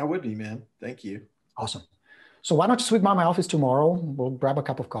 That would be, man. Thank you. Awesome. So why don't you swing by my office tomorrow? We'll grab a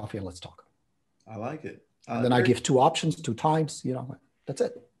cup of coffee and let's talk. I like it. And then I give 2 options, 2 times, that's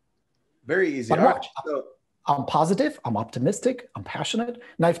it. Very easy. But watch, I'm positive, I'm optimistic, I'm passionate.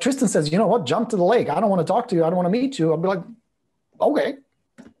 Now, if Tristan says, you know what, jump to the lake, I don't want to talk to you, I don't want to meet you, I'll be like, okay.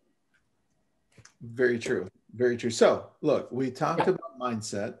 Very true. Very true. So look, we talked about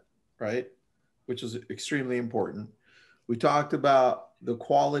mindset, right? Which is extremely important. We talked about the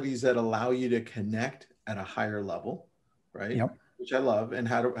qualities that allow you to connect at a higher level, right? Yep. Which I love, and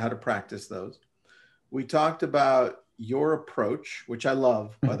how to practice those. We talked about your approach, which I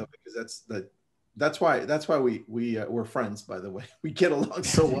love, by the way, because that's why we're friends, by the way. We get along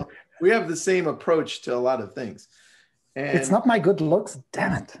so well. We have the same approach to a lot of things. And it's not my good looks,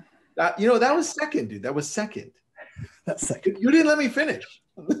 damn it. That was second, dude. That was second. That's second. You didn't let me finish.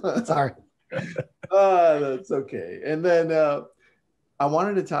 Sorry. That's okay. And then I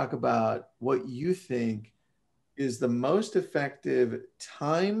wanted to talk about what you think is the most effective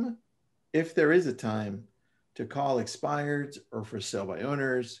time, if there is a time, to call expireds or for sale by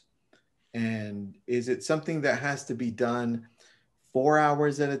owners? And is it something that has to be done 4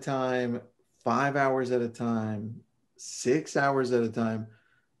 hours at a time, 5 hours at a time, 6 hours at a time?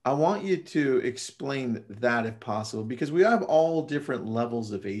 I want you to explain that if possible, because we have all different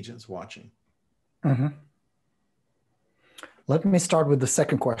levels of agents watching. Mm-hmm. Let me start with the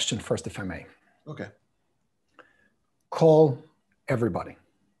second question first, if I may. Okay. Call everybody.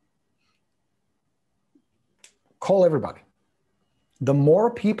 Call everybody. The more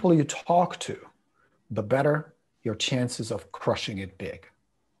people you talk to, the better your chances of crushing it big.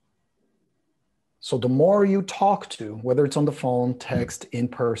 So the more you talk to, whether it's on the phone, text, in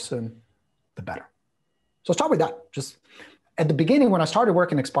person, the better. So start with that. Just at the beginning, when I started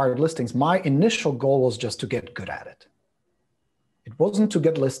working expired listings, my initial goal was just to get good at it. It wasn't to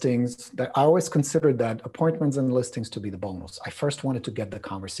get listings. That I always considered that appointments and listings to be the bonus. I first wanted to get the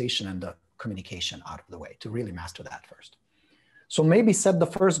conversation and the communication out of the way, to really master that first. So maybe set the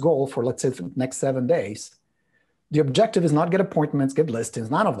first goal for, let's say, the next 7 days. The objective is not get appointments, get listings,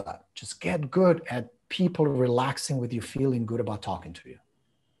 none of that. Just get good at people relaxing with you, feeling good about talking to you.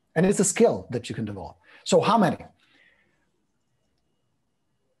 And it's a skill that you can develop. So how many?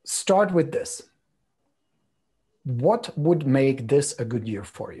 Start with this. What would make this a good year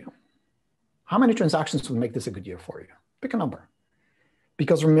for you? How many transactions would make this a good year for you? Pick a number.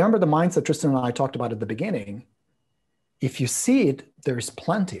 Because remember the mindset Tristan and I talked about at the beginning. If you see it, there is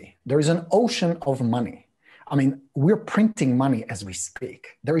plenty. There is an ocean of money. I mean, we're printing money as we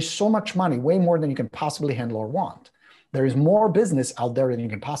speak. There is so much money, way more than you can possibly handle or want. There is more business out there than you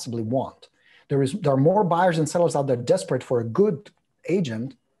can possibly want. There are more buyers and sellers out there desperate for a good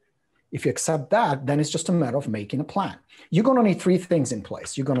agent. If you accept that, then it's just a matter of making a plan. You're going to need 3 things in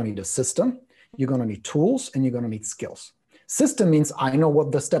place. You're going to need a system, you're going to need tools, and you're going to need skills. System means I know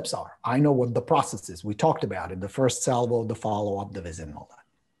what the steps are. I know what the process is. We talked about it, the first salvo, the follow-up, the visit, and all that.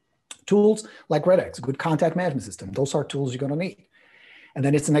 Tools like RedX, good contact management system. Those are tools you're going to need. And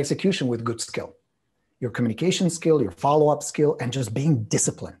then it's an execution with good skill. Your communication skill, your follow-up skill, and just being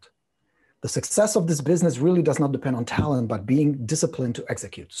disciplined. The success of this business really does not depend on talent, but being disciplined to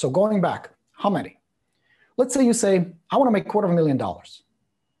execute. So going back, how many? Let's say you say, I want to make $250,000.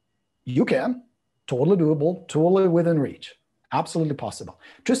 You can, totally doable, totally within reach. Absolutely possible.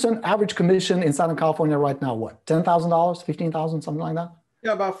 Tristan, average commission in Southern California right now, what? $10,000, $15,000, something like that?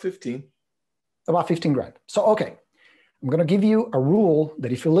 Yeah, about 15. About 15 grand. So, okay, I'm going to give you a rule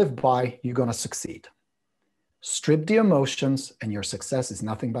that if you live by, you're going to succeed. Strip the emotions and your success is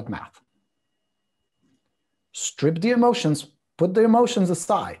nothing but math. Strip the emotions, put the emotions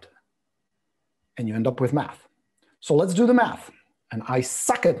aside, and you end up with math. So let's do the math. And I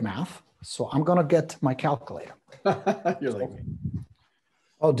suck at math, so I'm going to get my calculator. You're like me.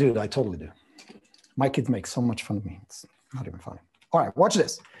 Oh, dude, I totally do. My kids make so much fun of me. It's not even funny. All right, watch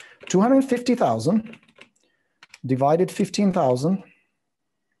this. 250,000 divided 15,000.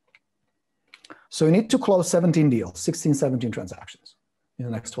 So you need to close 17 deals, 16, 17 transactions in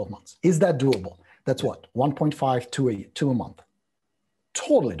the next 12 months. Is that doable? That's what? 1.5 to a month.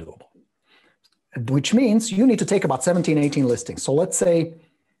 Totally doable. Which means you need to take about 17, 18 listings. So let's say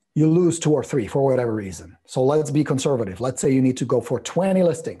you lose 2 or 3 for whatever reason. So let's be conservative. Let's say you need to go for 20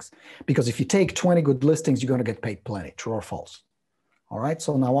 listings, because if you take 20 good listings, you're going to get paid plenty. True or false? All right,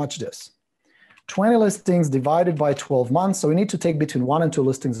 so now watch this. 20 listings divided by 12 months. So we need to take between 1 and 2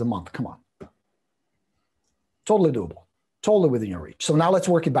 listings a month. Come on. Totally doable. Totally within your reach. So now let's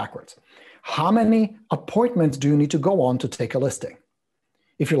work it backwards. How many appointments do you need to go on to take a listing?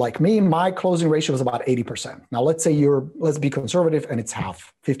 If you're like me, my closing ratio is about 80%. Now let's say let's be conservative and it's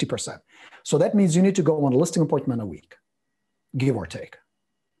half, 50%. So that means you need to go on a listing appointment a week, give or take.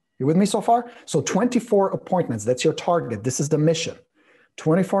 You with me so far? So 24 appointments, that's your target. This is the mission.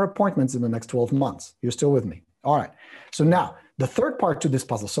 24 appointments in the next 12 months. You're still with me? All right. So now the third part to this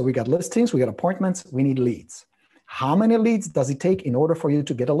puzzle. So we got listings, we got appointments, we need leads. How many leads does it take in order for you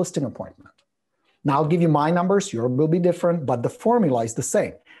to get a listing appointment? Now I'll give you my numbers. Yours will be different, but the formula is the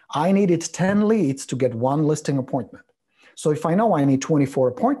same. I needed 10 leads to get 1 listing appointment. So if I know I need 24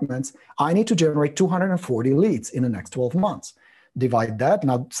 appointments, I need to generate 240 leads in the next 12 months. Divide that.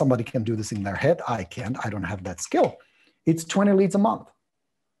 Now somebody can do this in their head. I can't. I don't have that skill. It's 20 leads a month.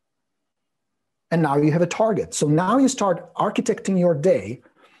 And now you have a target. So now you start architecting your day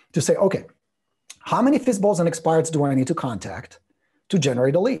to say, okay, how many FSBOs and expireds do I need to contact to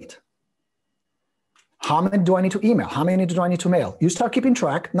generate a lead? How many do I need to email? How many do I need to mail? You start keeping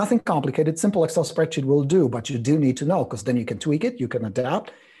track, nothing complicated, simple Excel spreadsheet will do, but you do need to know, because then you can tweak it, you can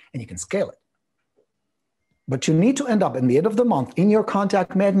adapt, and you can scale it. But you need to end up in the end of the month in your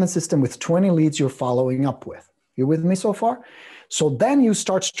contact management system with 20 leads you're following up with. You with me so far? So then you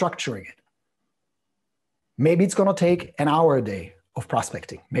start structuring it. Maybe it's going to take an hour a day of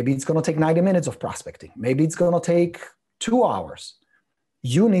prospecting. Maybe it's going to take 90 minutes of prospecting. Maybe it's going to take 2 hours.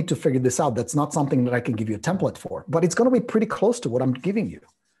 You need to figure this out. That's not something that I can give you a template for, but it's going to be pretty close to what I'm giving you.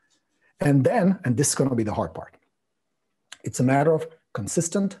 And then, and this is going to be the hard part, it's a matter of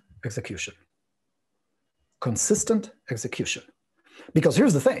consistent execution. Consistent execution. Because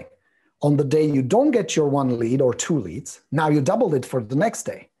here's the thing. On the day you don't get your 1 lead or 2 leads, now you doubled it for the next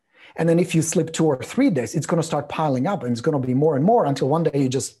day. And then if you slip 2 or 3 days, it's going to start piling up and it's going to be more and more until one day you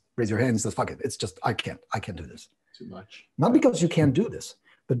just raise your hand and say, fuck it. It's just, I can't do this. Too much. Not because you can't do this,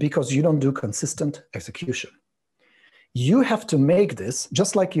 but because you don't do consistent execution. You have to make this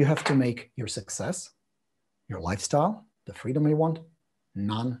just like you have to make your success, your lifestyle, the freedom you want,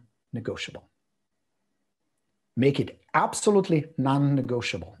 non-negotiable. Make it absolutely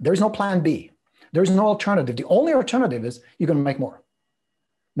non-negotiable. There's no plan B. There's no alternative. The only alternative is you're going to make more.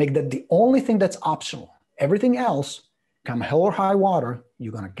 Make that the only thing that's optional. Everything else, come hell or high water,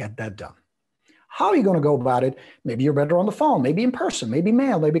 you're going to get that done. How are you going to go about it? Maybe you're better on the phone, maybe in person, maybe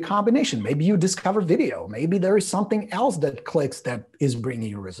mail, maybe combination. Maybe you discover video. Maybe there is something else that clicks that is bringing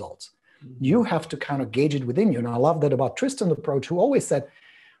you results. You have to kind of gauge it within you. And I love that about Tristan's approach, who always said,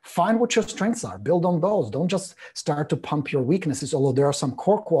 find what your strengths are, build on those. Don't just start to pump your weaknesses, although there are some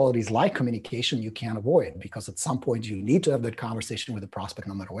core qualities like communication you can't avoid, because at some point you need to have that conversation with the prospect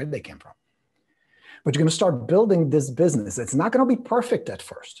no matter where they came from. But you're going to start building this business. It's not going to be perfect at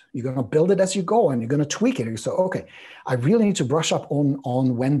first. You're going to build it as you go, and you're going to tweak it. You say, okay, I really need to brush up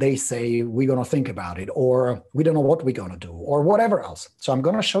on when they say we're going to think about it, or we don't know what we're going to do, or whatever else. So I'm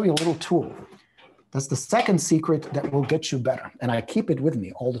going to show you a little tool. That's the second secret that will get you better. And I keep it with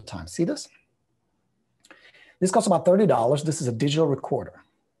me all the time. See this? This costs about $30. This is a digital recorder.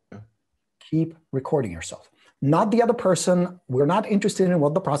 Keep recording yourself. Not the other person. We're not interested in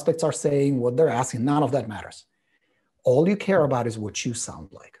what the prospects are saying, what they're asking. None of that matters. All you care about is what you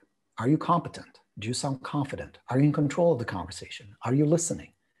sound like. Are you competent? Do you sound confident? Are you in control of the conversation? Are you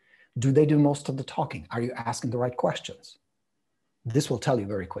listening? Do they do most of the talking? Are you asking the right questions? This will tell you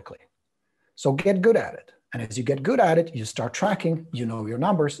very quickly. So get good at it. And as you get good at it, you start tracking, you know your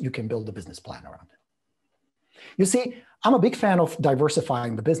numbers, you can build a business plan around it. You see, I'm a big fan of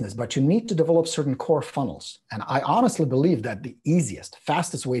diversifying the business, but you need to develop certain core funnels. And I honestly believe that the easiest,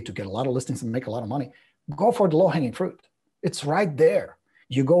 fastest way to get a lot of listings and make a lot of money, go for the low-hanging fruit. It's right there.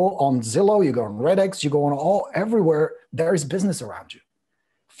 You go on Zillow, you go on RedX, you go on everywhere there is business around you.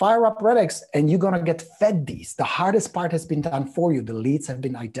 Fire up RedX and you're going to get fed these. The hardest part has been done for you. The leads have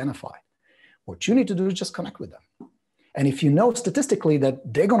been identified. What you need to do is just connect with them. And if you know statistically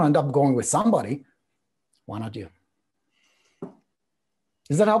that they're going to end up going with somebody, why not you?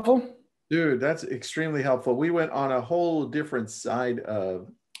 Is that helpful? Dude, that's extremely helpful. We went on a whole different side of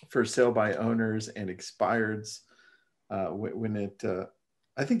for sale by owners and expireds.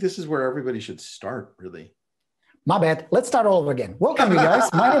 I think this is where everybody should start, really. My bad. Let's start all over again. Welcome, you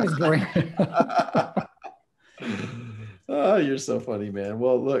guys. My name is Borino. Oh, you're so funny, man.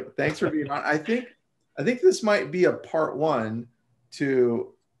 Well, look, thanks for being on. I think this might be a part 1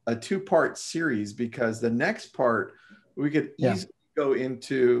 to a 2-part series, because the next part we could easily go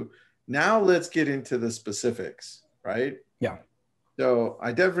into. Now let's get into the specifics, right? Yeah. So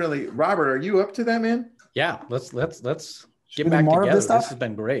I definitely, Robert, are you up to that, man? Yeah. Let's get back together. This has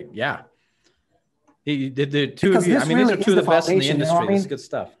been great. Yeah. The two of you, I mean, these are two of the best in the industry. You know, this is good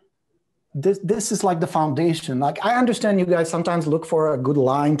stuff. This is like the foundation. Like, I understand you guys sometimes look for a good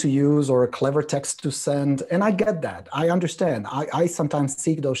line to use or a clever text to send. And I get that. I understand. I sometimes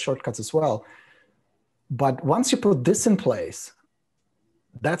seek those shortcuts as well. But once you put this in place,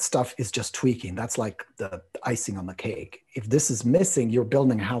 that stuff is just tweaking. That's like the icing on the cake. If this is missing, you're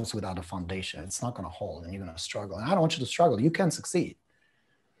building a house without a foundation. It's not going to hold and you're going to struggle. And I don't want you to struggle. You can succeed.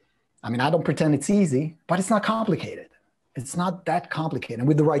 I mean, I don't pretend it's easy, but it's not complicated. It's not that complicated. And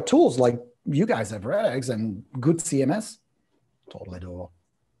with the right tools, like you guys have RedX and good CMS, totally doable.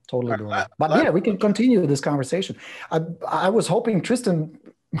 Totally doable. But yeah, we can continue this conversation. I was hoping Tristan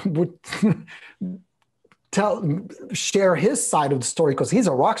would share his side of the story, because he's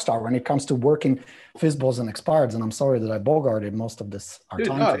a rock star when it comes to working FSBOs and expireds. And I'm sorry that I bogarted most of this our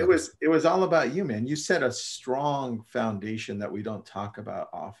time. No, it was all about you, man. You set a strong foundation that we don't talk about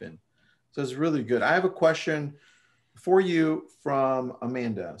often. So it's really good. I have a question for you from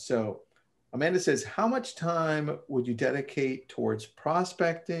Amanda. So Amanda says, how much time would you dedicate towards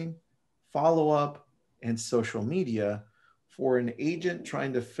prospecting, follow-up, and social media for an agent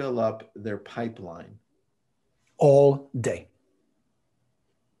trying to fill up their pipeline? all day.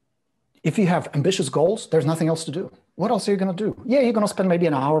 If you have ambitious goals, there's nothing else to do. What else are you going to do? Yeah, you're going to spend maybe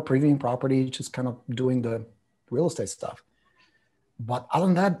an hour previewing property, just kind of doing the real estate stuff. But other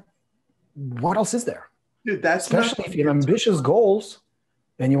than that, what else is there? Dude, that's especially if you have ambitious goals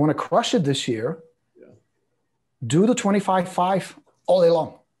and you want to crush it this year, do the 25-5 all day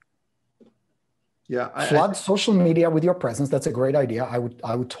long. Yeah. Flood social media with your presence. That's a great idea. I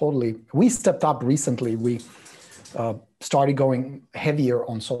would totally, we stepped up recently. We started going heavier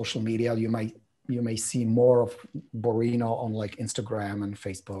on social media. You may see more of Borino on like Instagram and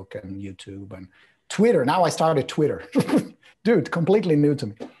Facebook and YouTube and Twitter. Now I started Twitter. Dude, completely new to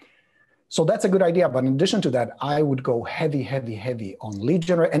me. So that's a good idea. But in addition to that, I would go heavy on lead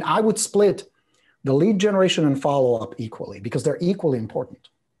generation. And I would split the lead generation and follow-up equally because they're equally important.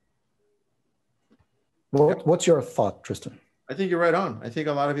 What's your thought, Tristan? I think you're right on. I think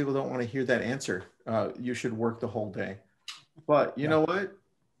a lot of people don't want to hear that answer. You should work the whole day. But you know what?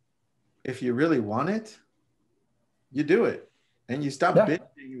 If you really want it, you do it. And you stop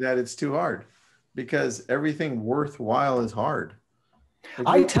bitching that it's too hard because everything worthwhile is hard.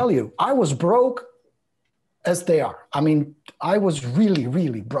 I tell you, I was broke as they are. I mean, I was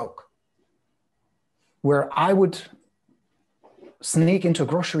really broke. Where I would sneak into a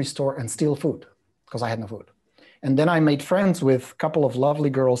grocery store and steal food because I had no food. And then I made friends with a couple of lovely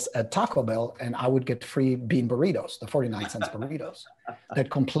girls at Taco Bell, and I would get free bean burritos, the 49-cent burritos.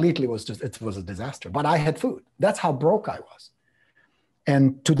 That completely was just, it was a disaster. But I had food. That's how broke I was.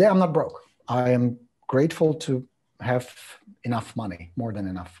 And today I'm not broke. I am grateful to have enough money, more than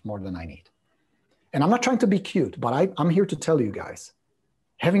enough, more than I need. And I'm not trying to be cute, but I'm here to tell you guys,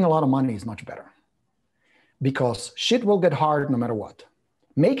 having a lot of money is much better. Because shit will get hard no matter what.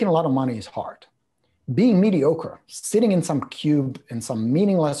 Making a lot of money is hard. Being mediocre, sitting in some cube, in some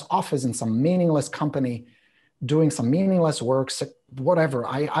meaningless office, in some meaningless company, doing some meaningless work, whatever.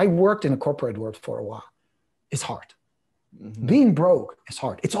 I worked in a corporate world for a while. It's hard. Mm-hmm. Being broke is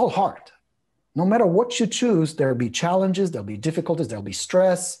hard. It's all hard. No matter what you choose, there'll be challenges, there'll be difficulties, there'll be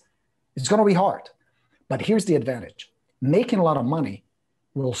stress. It's going to be hard. But here's the advantage. Making a lot of money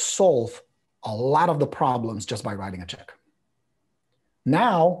will solve a lot of the problems just by writing a check.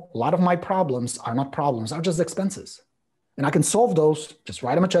 Now, a lot of my problems are not problems, are just expenses. And I can solve those, just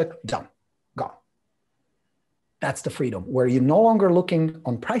write them a check, done, gone. That's the freedom, where you're no longer looking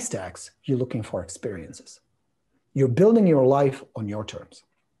on price tags, you're looking for experiences. You're building your life on your terms.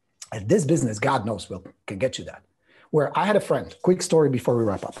 And this business, God knows, can get you that. Where I had a friend, quick story before we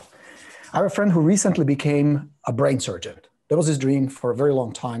wrap up. I have a friend who recently became a brain surgeon. That was his dream for a very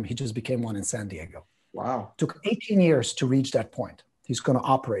long time. He just became one in San Diego. Wow. Took 18 years to reach that point. He's going to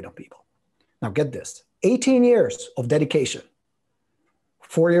operate on people. Now get this, 18 years of dedication,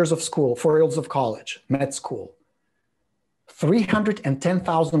 4 years of school, 4 years of college, med school,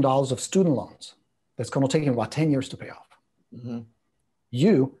 $310,000 of student loans. That's going to take him about 10 years to pay off. Mm-hmm.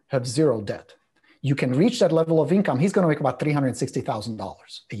 You have zero debt. You can reach that level of income. He's going to make about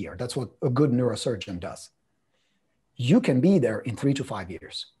 $360,000 a year. That's what a good neurosurgeon does. You can be there in 3 to 5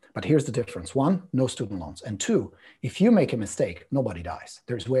 years. But here's the difference. One, no student loans. And two, if you make a mistake, nobody dies.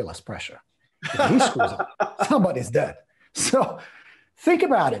 There's way less pressure. If he screws up, somebody's dead. So think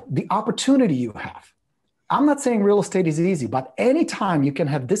about it, the opportunity you have. I'm not saying real estate is easy, but anytime you can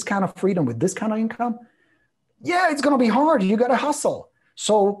have this kind of freedom with this kind of income, yeah, it's going to be hard. You got to hustle.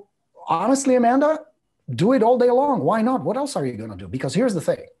 So honestly, Amanda, do it all day long. Why not? What else are you going to do? Because here's the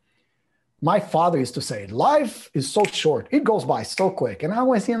thing. My father used to say, life is so short. It goes by so quick. And I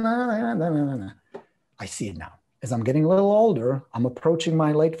always see, I see it now. As I'm getting a little older, I'm approaching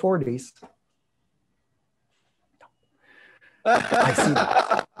my late 40s. I see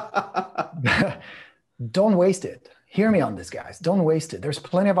that. Don't waste it. Hear me on this, guys. Don't waste it. There's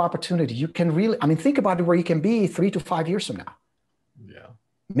plenty of opportunity. You can really, think about it where you can be 3 to 5 years from now. Yeah.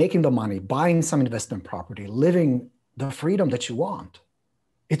 Making the money, buying some investment property, living the freedom that you want.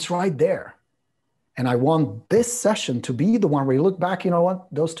 It's right there. And I want this session to be the one where you look back, you know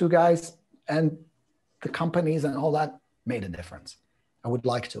what, those two guys and the companies and all that made a difference. I would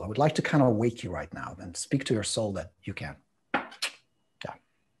like to kind of wake you right now and speak to your soul that you can. Yeah.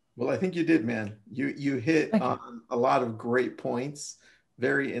 Well, I think you did, man. You hit on a lot of great points.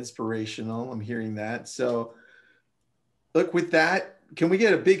 Very inspirational. I'm hearing that. So look, with that, can we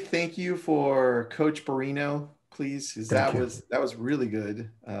get a big thank you for Coach Borino? Please, because that was really good.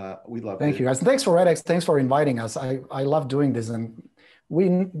 We loved it. Thank you, guys. And thanks for RedX. Thanks for inviting us. I love doing this, and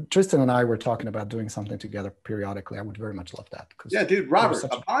Tristan and I were talking about doing something together periodically. I would very much love that. Yeah, dude, Robert, a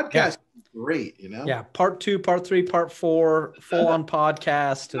podcast is great. You know. Yeah, part 2, part 3, part 4, full on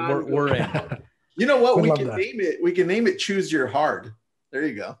podcast. We're in. You know what? Would We love can that. name it. We can name it Choose Your Hard. There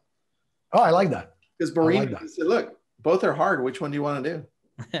you go. Oh, I like that. Because I like Borino that. said, look, both are hard. Which one do you want to do?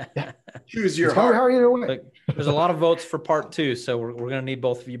 Yeah. Choose your It's gonna be hard. hard either way. Look, there's a lot of votes for part 2, so we're going to need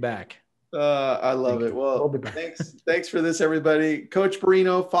both of you back. I love Thank it. you. Well, We'll be back. thanks for this, everybody. Coach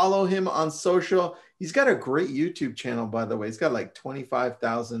Borino, follow him on social. He's got a great YouTube channel, by the way. He's got like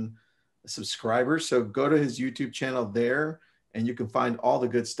 25,000 subscribers. So go to his YouTube channel there, and you can find all the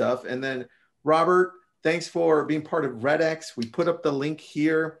good stuff. And then Robert, thanks for being part of RedX. We put up the link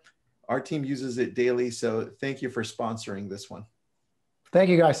here. Our team uses it daily. So thank you for sponsoring this one. Thank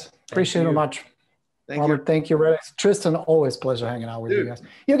you, guys. Appreciate it much. Thank Robert, you. thank you, RedX. Tristan, always pleasure hanging out with you guys.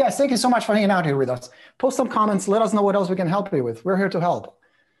 You guys, thank you so much for hanging out here with us. Post some comments. Let us know what else we can help you with. We're here to help.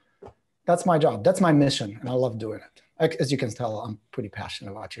 That's my job. That's my mission, and I love doing it. As you can tell, I'm pretty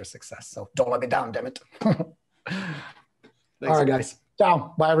passionate about your success. So don't let me down, damn it. All right, guys.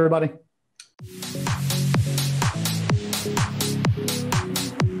 Ciao. Bye, everybody.